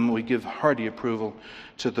do them, we give hearty approval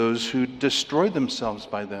to those who destroy themselves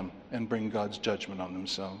by them and bring God's judgment on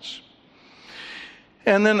themselves.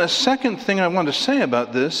 And then a second thing I want to say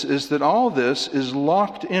about this is that all this is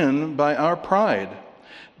locked in by our pride.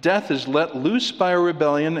 Death is let loose by our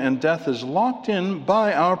rebellion, and death is locked in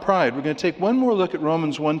by our pride. We're going to take one more look at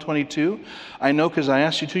Romans 1:22. I know because I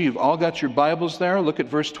asked you to. You've all got your Bibles there. Look at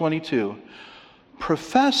verse 22.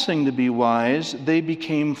 Professing to be wise, they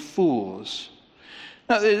became fools.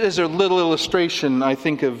 Now, there's a little illustration I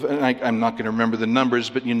think of, and I'm not going to remember the numbers,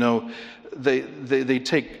 but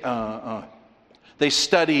they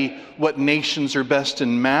study what nations are best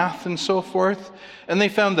in math and so forth, and they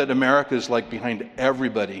found that America is behind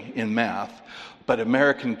everybody in math, but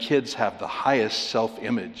American kids have the highest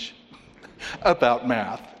self-image about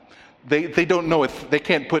math. They don't know if they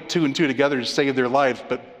can't put two and two together to save their lives,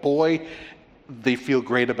 but boy, they feel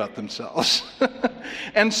great about themselves.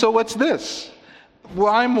 And so what's this?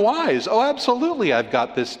 Well, I'm wise. Oh, absolutely, I've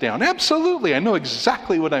got this down. Absolutely, I know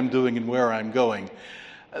exactly what I'm doing and where I'm going.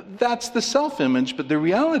 That's the self-image, but the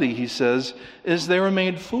reality, he says, is they were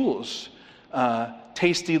made fools.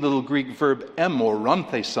 tasty little Greek verb,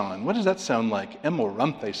 emorantheson. What does that sound like?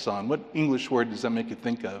 Emorantheson. What English word does that make you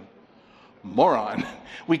think of? Moron.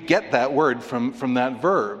 We get that word from that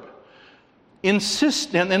verb.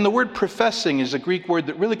 Insist, and the word professing is a Greek word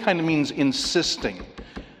that really kind of means insisting.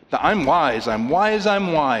 That I'm wise, I'm wise,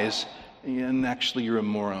 I'm wise. And actually you're a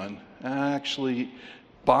moron. Actually,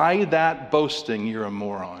 by that boasting, you're a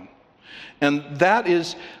moron. And that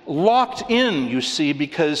is locked in, you see,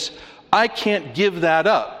 because I can't give that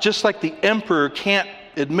up. Just like the emperor can't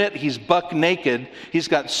admit he's buck naked, he's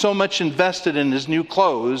got so much invested in his new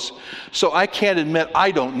clothes, so I can't admit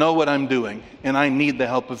I don't know what I'm doing and I need the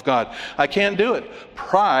help of God. I can't do it.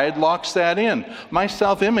 Pride locks that in. My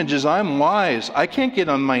self-image is I'm wise. I can't get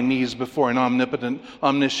on my knees before an omnipotent,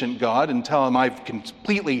 omniscient God and tell him I've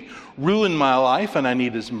completely ruined my life and I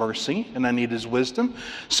need his mercy and I need his wisdom.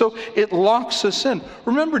 So it locks us in.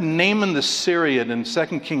 Remember Naaman the Syrian in 2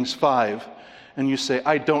 Kings 5? And you say,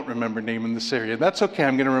 I don't remember Naaman the Syrian. That's okay,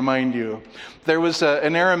 I'm going to remind you. There was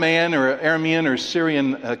an Aramean or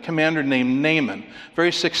Syrian commander named Naaman.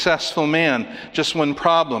 Very successful man. Just one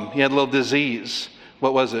problem. He had a little disease.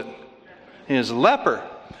 What was it? He was a leper.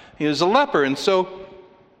 He was a leper. And so,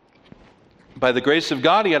 by the grace of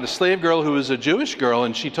God, he had a slave girl who was a Jewish girl.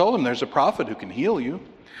 And she told him, there's a prophet who can heal you.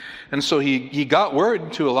 And so he got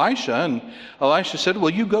word to Elisha. And Elisha said, well,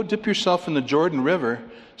 you go dip yourself in the Jordan River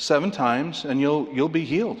 7 times and you'll be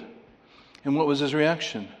healed. And what was his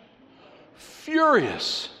reaction?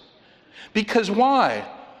 Furious. Because why?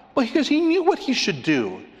 Well, because he knew what he should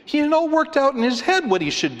do. He had all worked out in his head what he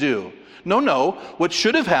should do. No. What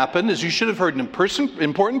should have happened is you should have heard an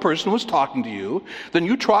important person was talking to you. Then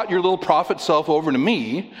you trot your little prophet self over to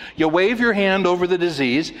me. You wave your hand over the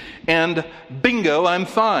disease and bingo, I'm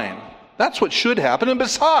fine. That's what should happen. And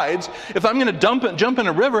besides, if I'm going to jump in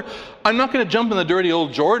a river, I'm not going to jump in the dirty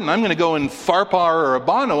old Jordan. I'm going to go in Pharpar or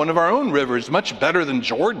Abana, one of our own rivers, much better than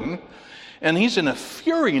Jordan. And he's in a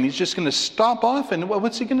fury, and he's just going to stop off. And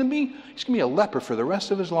what's he going to be? He's going to be a leper for the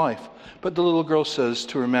rest of his life. But the little girl says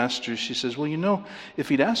to her master, she says, well, you know, if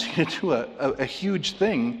he'd asked you to do a huge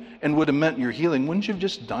thing and would have meant your healing, wouldn't you have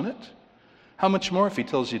just done it? How much more if he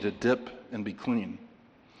tells you to dip and be clean?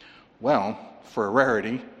 Well, for a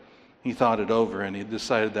rarity, he thought it over and he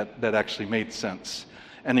decided that actually made sense.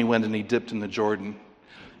 And he went and he dipped in the Jordan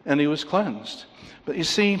and he was cleansed. But you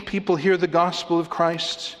see, people hear the gospel of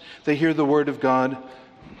Christ. They hear the word of God.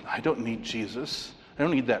 I don't need Jesus. I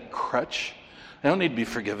don't need that crutch. I don't need to be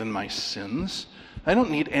forgiven my sins. I don't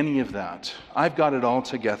need any of that. I've got it all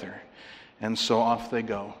together. And so off they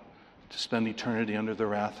go to spend eternity under the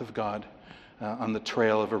wrath of God on the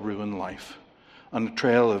trail of a ruined life. On the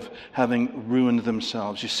trail of having ruined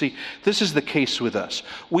themselves. You see, this is the case with us.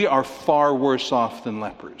 We are far worse off than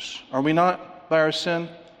lepers. Are we not, by our sin?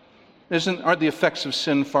 Aren't the effects of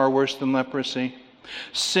sin far worse than leprosy?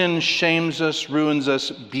 Sin shames us, ruins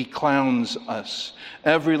us, beclowns us.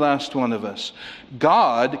 Every last one of us.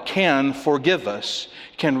 God can forgive us,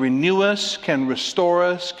 can renew us, can restore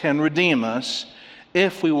us, can redeem us,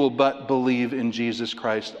 if we will but believe in Jesus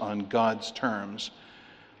Christ on God's terms.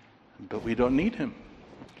 But we don't need him.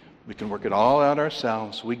 We can work it all out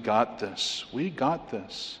ourselves. We got this. We got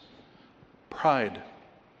this. Pride.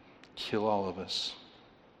 Kill all of us.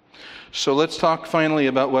 So let's talk finally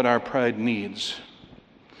about what our pride needs.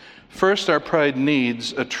 First, our pride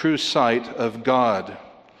needs a true sight of God.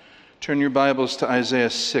 Turn your Bibles to Isaiah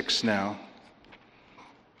 6 now.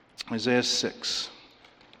 Isaiah 6.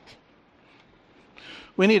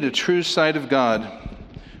 We need a true sight of God.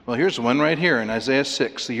 Well, here's one right here in Isaiah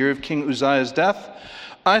 6, the year of King Uzziah's death.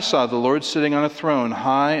 I saw the Lord sitting on a throne,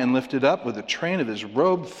 high and lifted up, with the train of his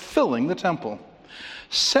robe filling the temple.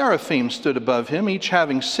 Seraphim stood above him, each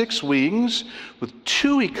having 6 wings. With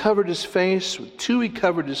 2 he covered his face, with 2 he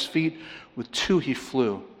covered his feet, with 2 he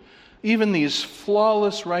flew. Even these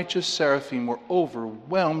flawless, righteous seraphim were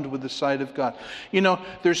overwhelmed with the sight of God. You know,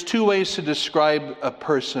 there's 2 ways to describe a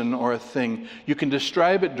person or a thing. You can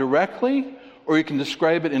describe it directly, or you can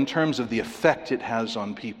describe it in terms of the effect it has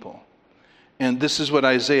on people. And this is what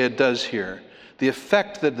Isaiah does here. The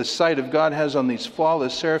effect that the sight of God has on these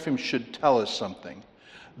flawless seraphim should tell us something.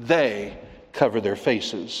 They cover their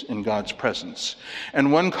faces in God's presence.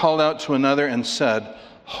 And one called out to another and said,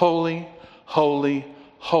 Holy, holy,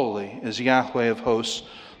 holy is Yahweh of hosts.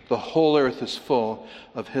 The whole earth is full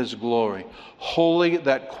of his glory. Holy,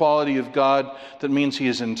 that quality of God that means he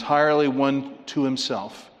is entirely one to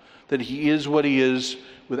himself. That he is what he is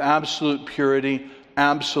with absolute purity,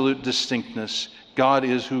 absolute distinctness. God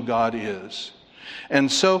is who God is. And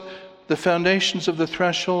so The foundations of the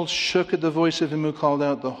threshold shook at the voice of him who called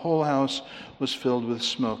out. The whole house was filled with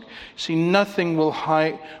smoke. See, nothing will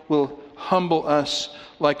humble us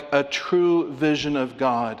like a true vision of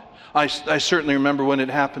God. I certainly remember when it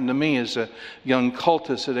happened to me as a young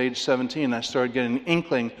cultist at age 17. I started getting an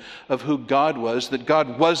inkling of who God was, that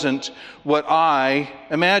God wasn't what I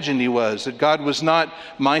imagined he was, that God was not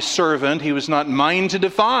my servant, he was not mine to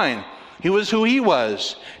define. He was who he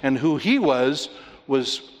was, and who he was,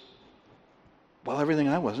 well, everything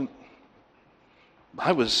I wasn't.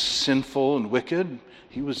 I was sinful and wicked.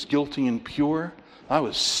 He was guilty and pure. I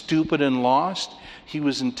was stupid and lost. He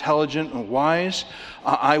was intelligent and wise.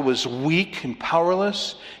 I was weak and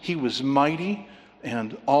powerless. He was mighty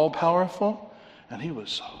and all-powerful. And he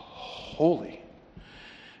was holy.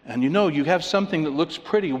 And you have something that looks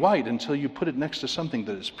pretty white until you put it next to something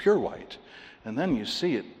that is pure white. And then you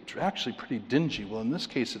see it's actually pretty dingy. Well, in this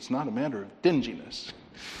case, it's not a matter of dinginess.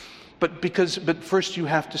 But first you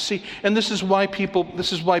have to see. And this is why people,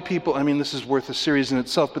 this is worth a series in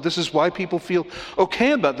itself, but this is why people feel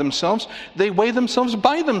okay about themselves. They weigh themselves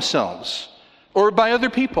by themselves or by other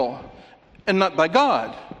people and not by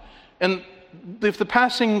God. And if the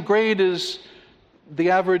passing grade is the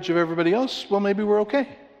average of everybody else, well, maybe we're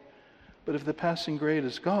okay. But if the passing grade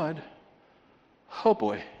is God, oh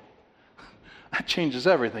boy, that changes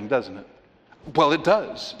everything, doesn't it? Well, it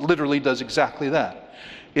does. Literally does exactly that.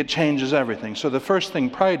 It changes everything. So the first thing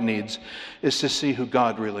pride needs is to see who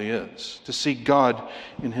God really is, to see God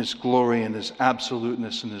in his glory and his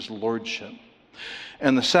absoluteness and his lordship.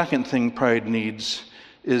 And the second thing pride needs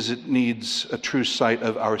is it needs a true sight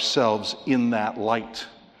of ourselves in that light.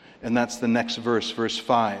 And that's the next verse, verse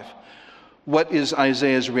 5. What is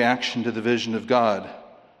Isaiah's reaction to the vision of God?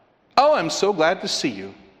 Oh, I'm so glad to see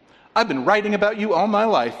you. I've been writing about you all my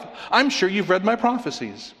life. I'm sure you've read my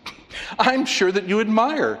prophecies. I'm sure that you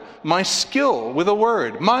admire my skill with a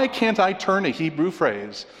word. My can't I turn a Hebrew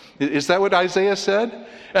phrase. Is that what Isaiah said?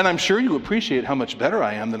 And I'm sure you appreciate how much better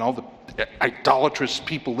I am than all the idolatrous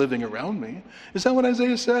people living around me. Is that what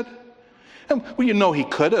Isaiah said? Well, he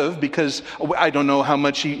could have, because I don't know how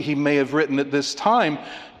much he may have written at this time,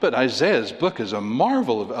 but Isaiah's book is a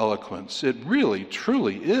marvel of eloquence. It really,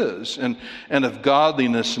 truly is. And of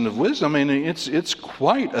godliness and of wisdom. I mean, it's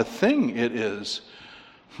quite a thing, it is.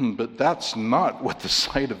 But that's not what the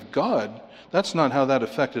sight of God, that's not how that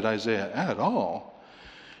affected Isaiah at all.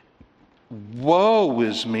 Woe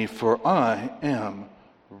is me, for I am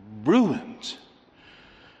ruined.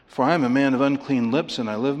 For I am a man of unclean lips, and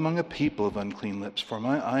I live among a people of unclean lips. For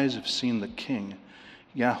my eyes have seen the King,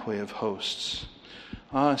 Yahweh of hosts.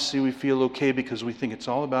 See, we feel okay because we think it's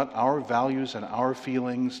all about our values and our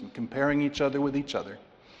feelings and comparing each other with each other.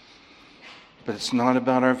 But it's not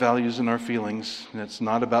about our values and our feelings, and it's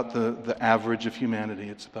not about the average of humanity.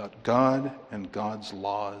 It's about God and God's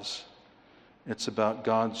laws. It's about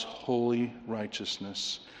God's holy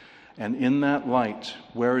righteousness. And in that light,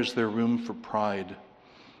 where is there room for pride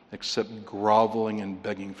except groveling and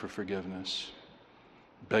begging for forgiveness?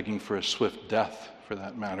 Begging for a swift death, for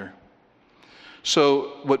that matter.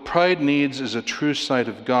 So what pride needs is a true sight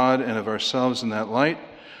of God and of ourselves in that light.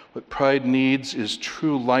 What pride needs is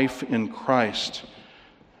true life in Christ.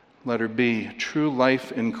 Letter B, true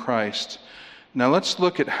life in Christ. Now let's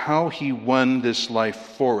look at how he won this life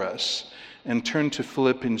for us and turn to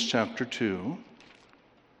Philippians chapter 2.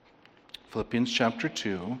 Philippians chapter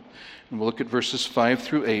 2, and we'll look at verses 5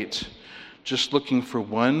 through 8, just looking for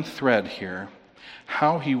one thread here.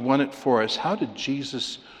 How he won it for us. How did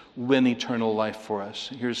Jesus win eternal life for us?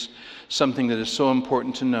 Here's something that is so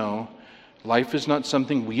important to know. Life is not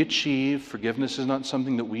something we achieve. Forgiveness is not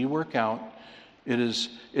something that we work out. It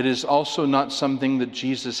is also not something that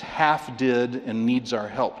Jesus half did and needs our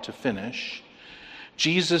help to finish.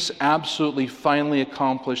 Jesus absolutely finally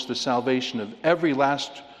accomplished the salvation of every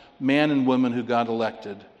last man and woman who got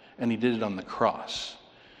elected, and he did it on the cross.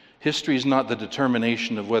 History is not the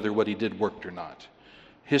determination of whether what he did worked or not.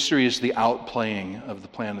 History is the outplaying of the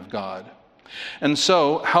plan of God. And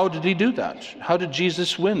so, how did he do that? How did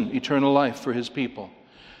Jesus win eternal life for his people?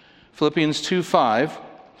 Philippians 2:5,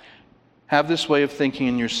 have this way of thinking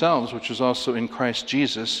in yourselves, which was also in Christ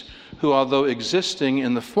Jesus, who, although existing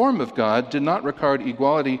in the form of God, did not regard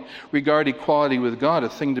equality with God a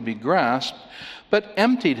thing to be grasped, but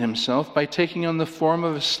emptied himself by taking on the form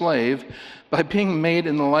of a slave, by being made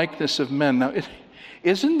in the likeness of men. Now,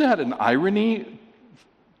 isn't that an irony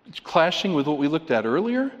clashing with what we looked at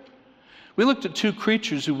earlier? We looked at two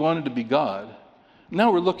creatures who wanted to be God.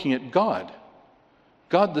 Now we're looking at God,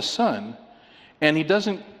 God the Son, and he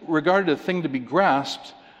doesn't regard it a thing to be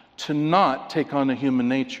grasped, to not take on a human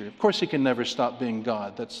nature. Of course, he can never stop being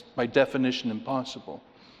God. That's by definition impossible.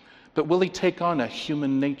 But will he take on a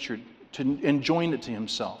human nature and join it to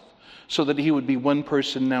himself so that he would be one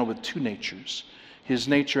person now with two natures, his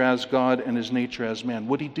nature as God and his nature as man?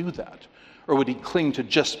 Would he do that? Or would he cling to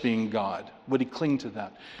just being God? Would he cling to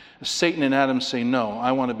that? Satan and Adam say, no,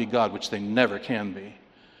 I want to be God, which they never can be.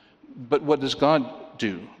 But what does God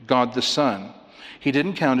do? God the Son. He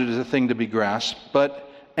didn't count it as a thing to be grasped,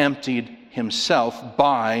 but emptied himself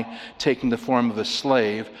by taking the form of a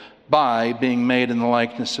slave, by being made in the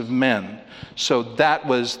likeness of men. So that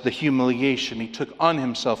was the humiliation. He took on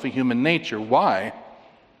himself a human nature. Why?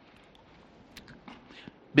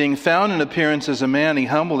 Being found in appearance as a man, he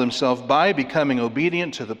humbled himself by becoming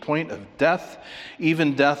obedient to the point of death,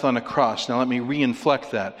 even death on a cross. Now let me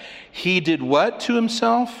re-inflect that. He did what to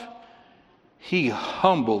himself? He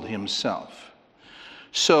humbled himself.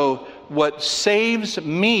 So what saves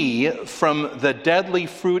me from the deadly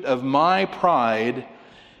fruit of my pride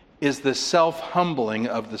is the self-humbling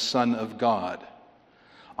of the Son of God.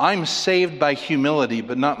 I'm saved by humility,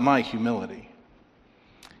 but not my humility.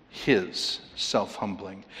 His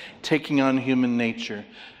self-humbling, taking on human nature.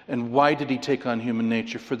 And why did he take on human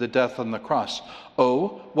nature? For the death on the cross.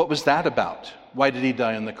 Oh, what was that about? Why did he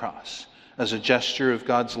die on the cross? As a gesture of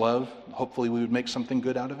God's love? Hopefully we would make something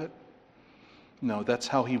good out of it? No, that's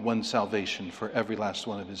how he won salvation for every last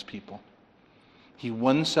one of his people. He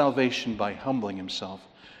won salvation by humbling himself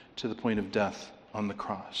to the point of death on the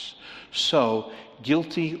cross. So,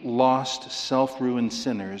 guilty, lost, self-ruined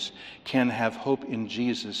sinners can have hope in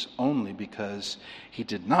Jesus only because he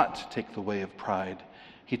did not take the way of pride.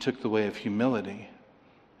 He took the way of humility.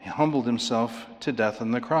 He humbled himself to death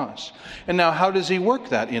on the cross. And now, how does he work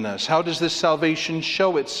that in us? How does this salvation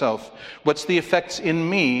show itself? What's the effects in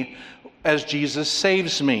me as Jesus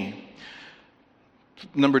saves me?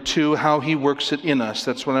 Number 2, how he works it in us.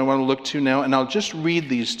 That's what I want to look to now. And I'll just read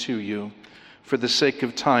these to you for the sake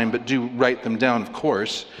of time, but do write them down, of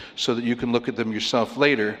course, so that you can look at them yourself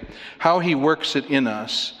later. How he works it in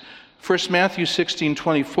us. First, Matthew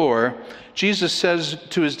 16:24, Jesus says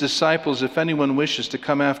to his disciples, if anyone wishes to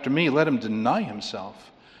come after me, let him deny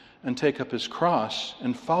himself and take up his cross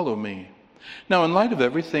and follow me. Now, in light of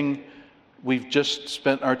everything we've just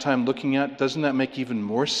spent our time looking at, doesn't that make even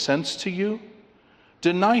more sense to you?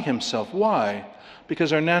 Deny himself. Why?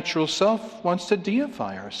 Because our natural self wants to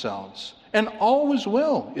deify ourselves, and always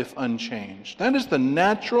will if unchanged. That is the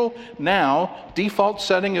natural, now, default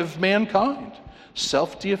setting of mankind.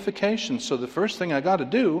 Self-deification. So the first thing I got to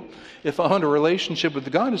do if I want a relationship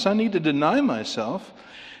with God is I need to deny myself,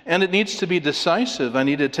 and it needs to be decisive. I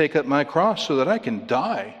need to take up my cross so that I can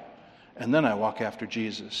die, and then I walk after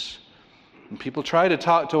Jesus. And people try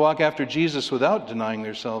to walk after Jesus without denying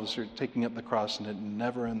themselves or taking up the cross, and it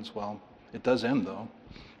never ends well. It does end, though,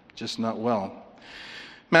 just not well.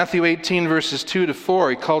 Matthew 18, verses 2-4,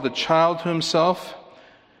 he called a child to himself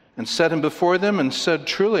and set him before them and said,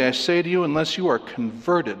 truly, I say to you, unless you are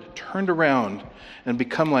converted, turned around, and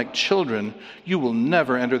become like children, you will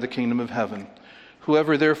never enter the kingdom of heaven.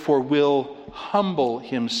 Whoever therefore will humble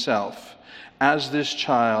himself as this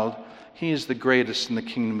child, he is the greatest in the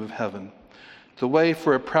kingdom of heaven. The way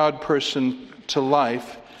for a proud person to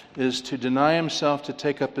life is to deny himself, to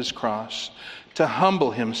take up his cross, to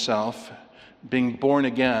humble himself, being born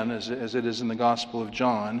again, as it is in the Gospel of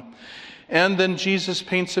John. And then Jesus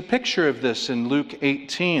paints a picture of this in Luke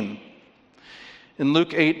 18. In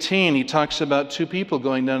Luke 18, he talks about two people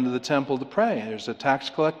going down to the temple to pray. There's a tax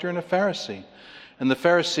collector and a Pharisee. And the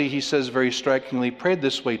Pharisee, he says very strikingly, prayed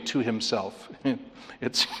this way to himself.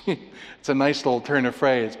 It's a nice little turn of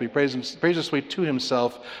phrase. He prays this way to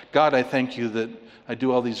himself. God, I thank you that I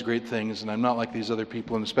do all these great things and I'm not like these other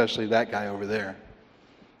people, and especially that guy over there.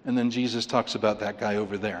 And then Jesus talks about that guy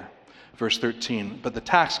over there. Verse 13, but the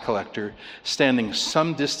tax collector, standing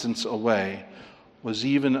some distance away, was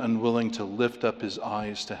even unwilling to lift up his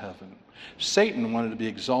eyes to heaven. Satan wanted to be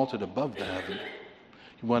exalted above the heaven.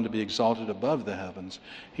 He wanted to be exalted above the heavens.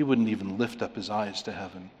 He wouldn't even lift up his eyes to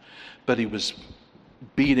heaven. But he was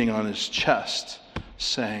beating on his chest,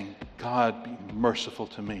 saying, God, be merciful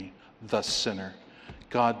to me, the sinner.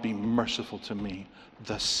 God, be merciful to me,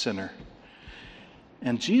 the sinner.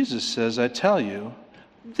 And Jesus says, I tell you,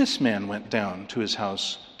 this man went down to his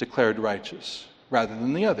house declared righteous, rather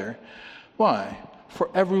than the other. Why? For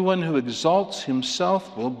everyone who exalts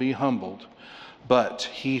himself will be humbled, but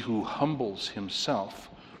he who humbles himself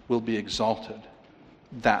will be exalted.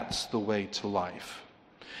 That's the way to life.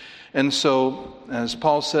 And so, as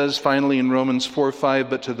Paul says finally in Romans 4:5,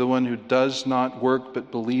 but to the one who does not work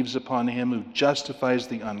but believes upon him who justifies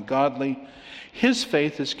the ungodly, His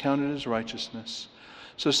faith is counted as righteousness.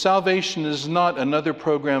 So salvation is not another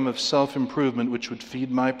program of self-improvement which would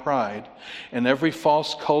feed my pride. And every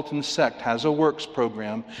false cult and sect has a works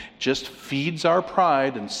program, just feeds our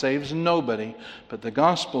pride and saves nobody. But the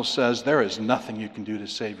gospel says there is nothing you can do to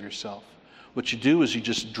save yourself. What you do is you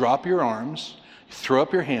just drop your arms, throw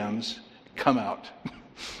up your hands, come out.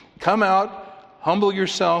 Come out, humble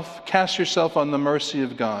yourself, cast yourself on the mercy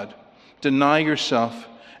of God, deny yourself,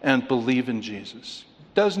 and believe in Jesus.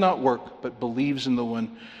 Does not work, but believes in the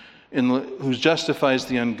one who justifies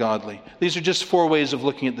the ungodly. These are just 4 ways of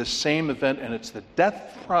looking at the same event, and it's the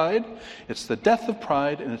death of pride, it's the death of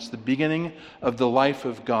pride, and it's the beginning of the life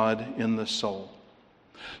of God in the soul.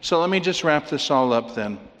 So let me just wrap this all up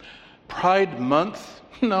then. Pride Month?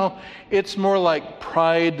 No, it's more like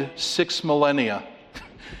Pride 6 millennia.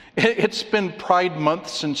 It's been Pride Month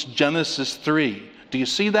since Genesis 3. Do you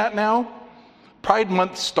see that now? Pride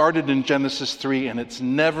Month started in Genesis 3 and it's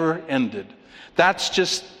never ended. That's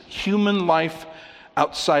just human life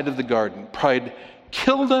outside of the garden. Pride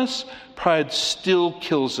killed us. Pride still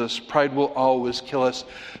kills us. Pride will always kill us.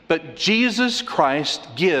 But Jesus Christ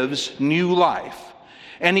gives new life.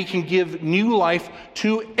 And He can give new life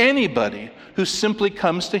to anybody who simply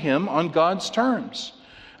comes to Him on God's terms.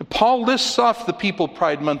 Paul lists off the people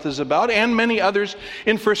Pride Month is about and many others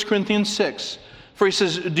in 1 Corinthians 6. For he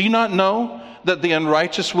says, do you not know that the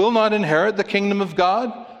unrighteous will not inherit the kingdom of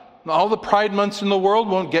God? All the pride months in the world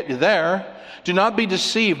won't get you there. Do not be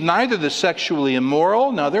deceived, neither the sexually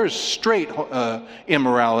immoral, now there's straight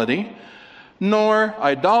immorality, nor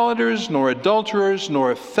idolaters, nor adulterers,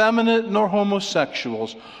 nor effeminate, nor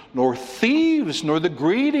homosexuals, nor thieves, nor the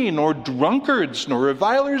greedy, nor drunkards, nor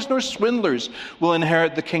revilers, nor swindlers will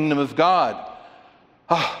inherit the kingdom of God.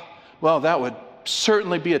 Well, that would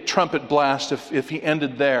certainly be a trumpet blast if he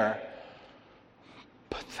ended there.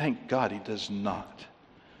 But thank God he does not.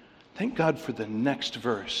 Thank God for the next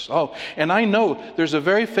verse. Oh, and I know there's a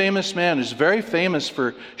very famous man who's very famous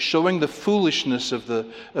for showing the foolishness of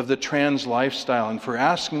the trans lifestyle and for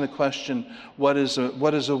asking the question, what is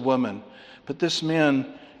a woman? But this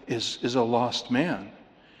man is a lost man.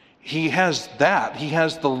 He has that. He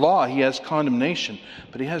has the law. He has condemnation.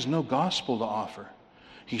 But he has no gospel to offer.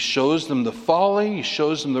 He shows them the folly. He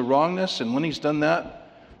shows them the wrongness. And when he's done that,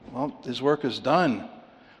 well, his work is done.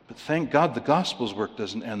 But thank God the gospel's work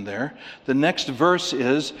doesn't end there. The next verse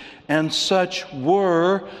is, and such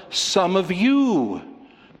were some of you,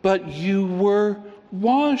 but you were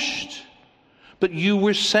washed, but you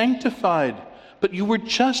were sanctified, but you were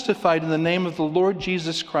justified in the name of the Lord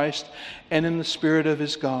Jesus Christ and in the Spirit of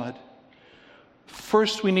His God.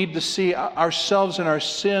 First, we need to see ourselves and our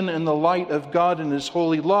sin in the light of God and His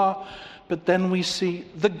holy law, but then we see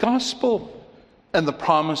the gospel and the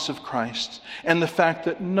promise of Christ, and the fact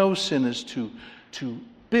that no sin is too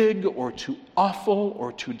big or too awful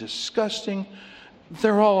or too disgusting.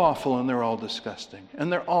 They're all awful and they're all disgusting,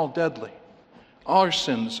 and they're all deadly. All our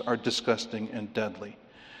sins are disgusting and deadly.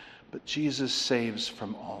 But Jesus saves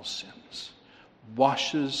from all sins,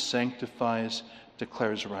 washes, sanctifies,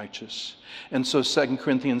 declares righteous. And so 2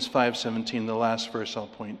 Corinthians 5:17, the last verse I'll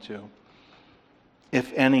point to.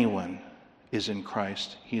 If anyone is in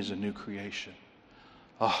Christ, he is a new creation.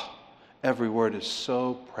 Oh, every word is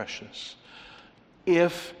so precious.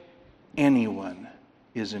 If anyone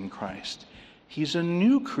is in Christ, he's a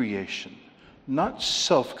new creation, not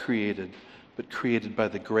self-created, but created by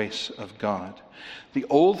the grace of God. The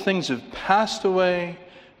old things have passed away,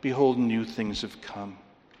 behold, new things have come.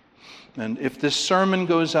 And if this sermon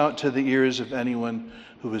goes out to the ears of anyone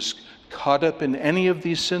who is caught up in any of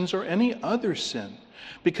these sins or any other sin,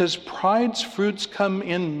 because pride's fruits come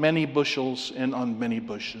in many bushels and on many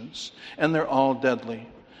bushes, and they're all deadly.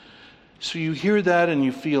 So you hear that and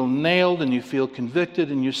you feel nailed and you feel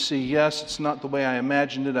convicted and you see, yes, it's not the way I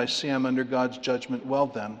imagined it. I see I'm under God's judgment. Well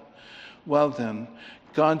then,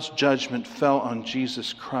 God's judgment fell on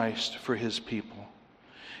Jesus Christ for His people.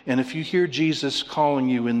 And if you hear Jesus calling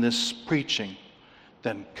you in this preaching,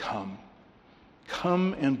 then come.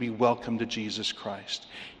 Come and be welcome to Jesus Christ.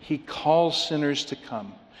 He calls sinners to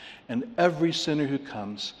come, and every sinner who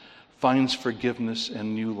comes finds forgiveness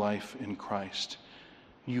and new life in Christ.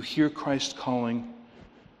 You hear Christ calling,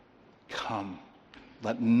 come.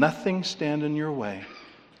 Let nothing stand in your way.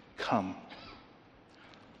 Come.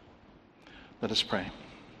 Let us pray.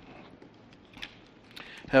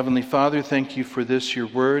 Heavenly Father, thank you for this, your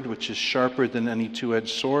word, which is sharper than any two-edged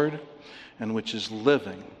sword, and which is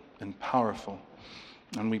living and powerful.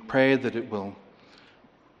 And we pray that it will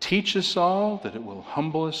teach us all, that it will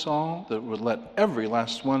humble us all, that it will let every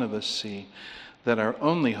last one of us see that our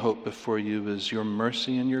only hope before you is your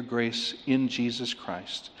mercy and your grace in Jesus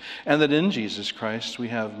Christ, and that in Jesus Christ we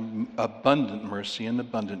have abundant mercy and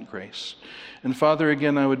abundant grace. And Father,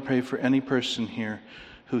 again, I would pray for any person here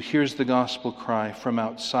who hears the gospel cry from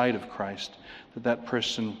outside of Christ, that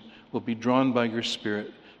person will be drawn by your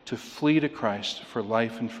Spirit to flee to Christ for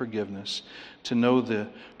life and forgiveness, to know the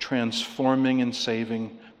transforming and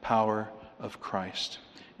saving power of Christ.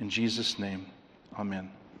 In Jesus' name, amen.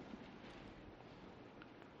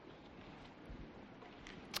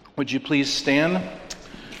 Would you please stand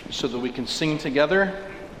so that we can sing together?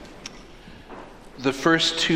 The first two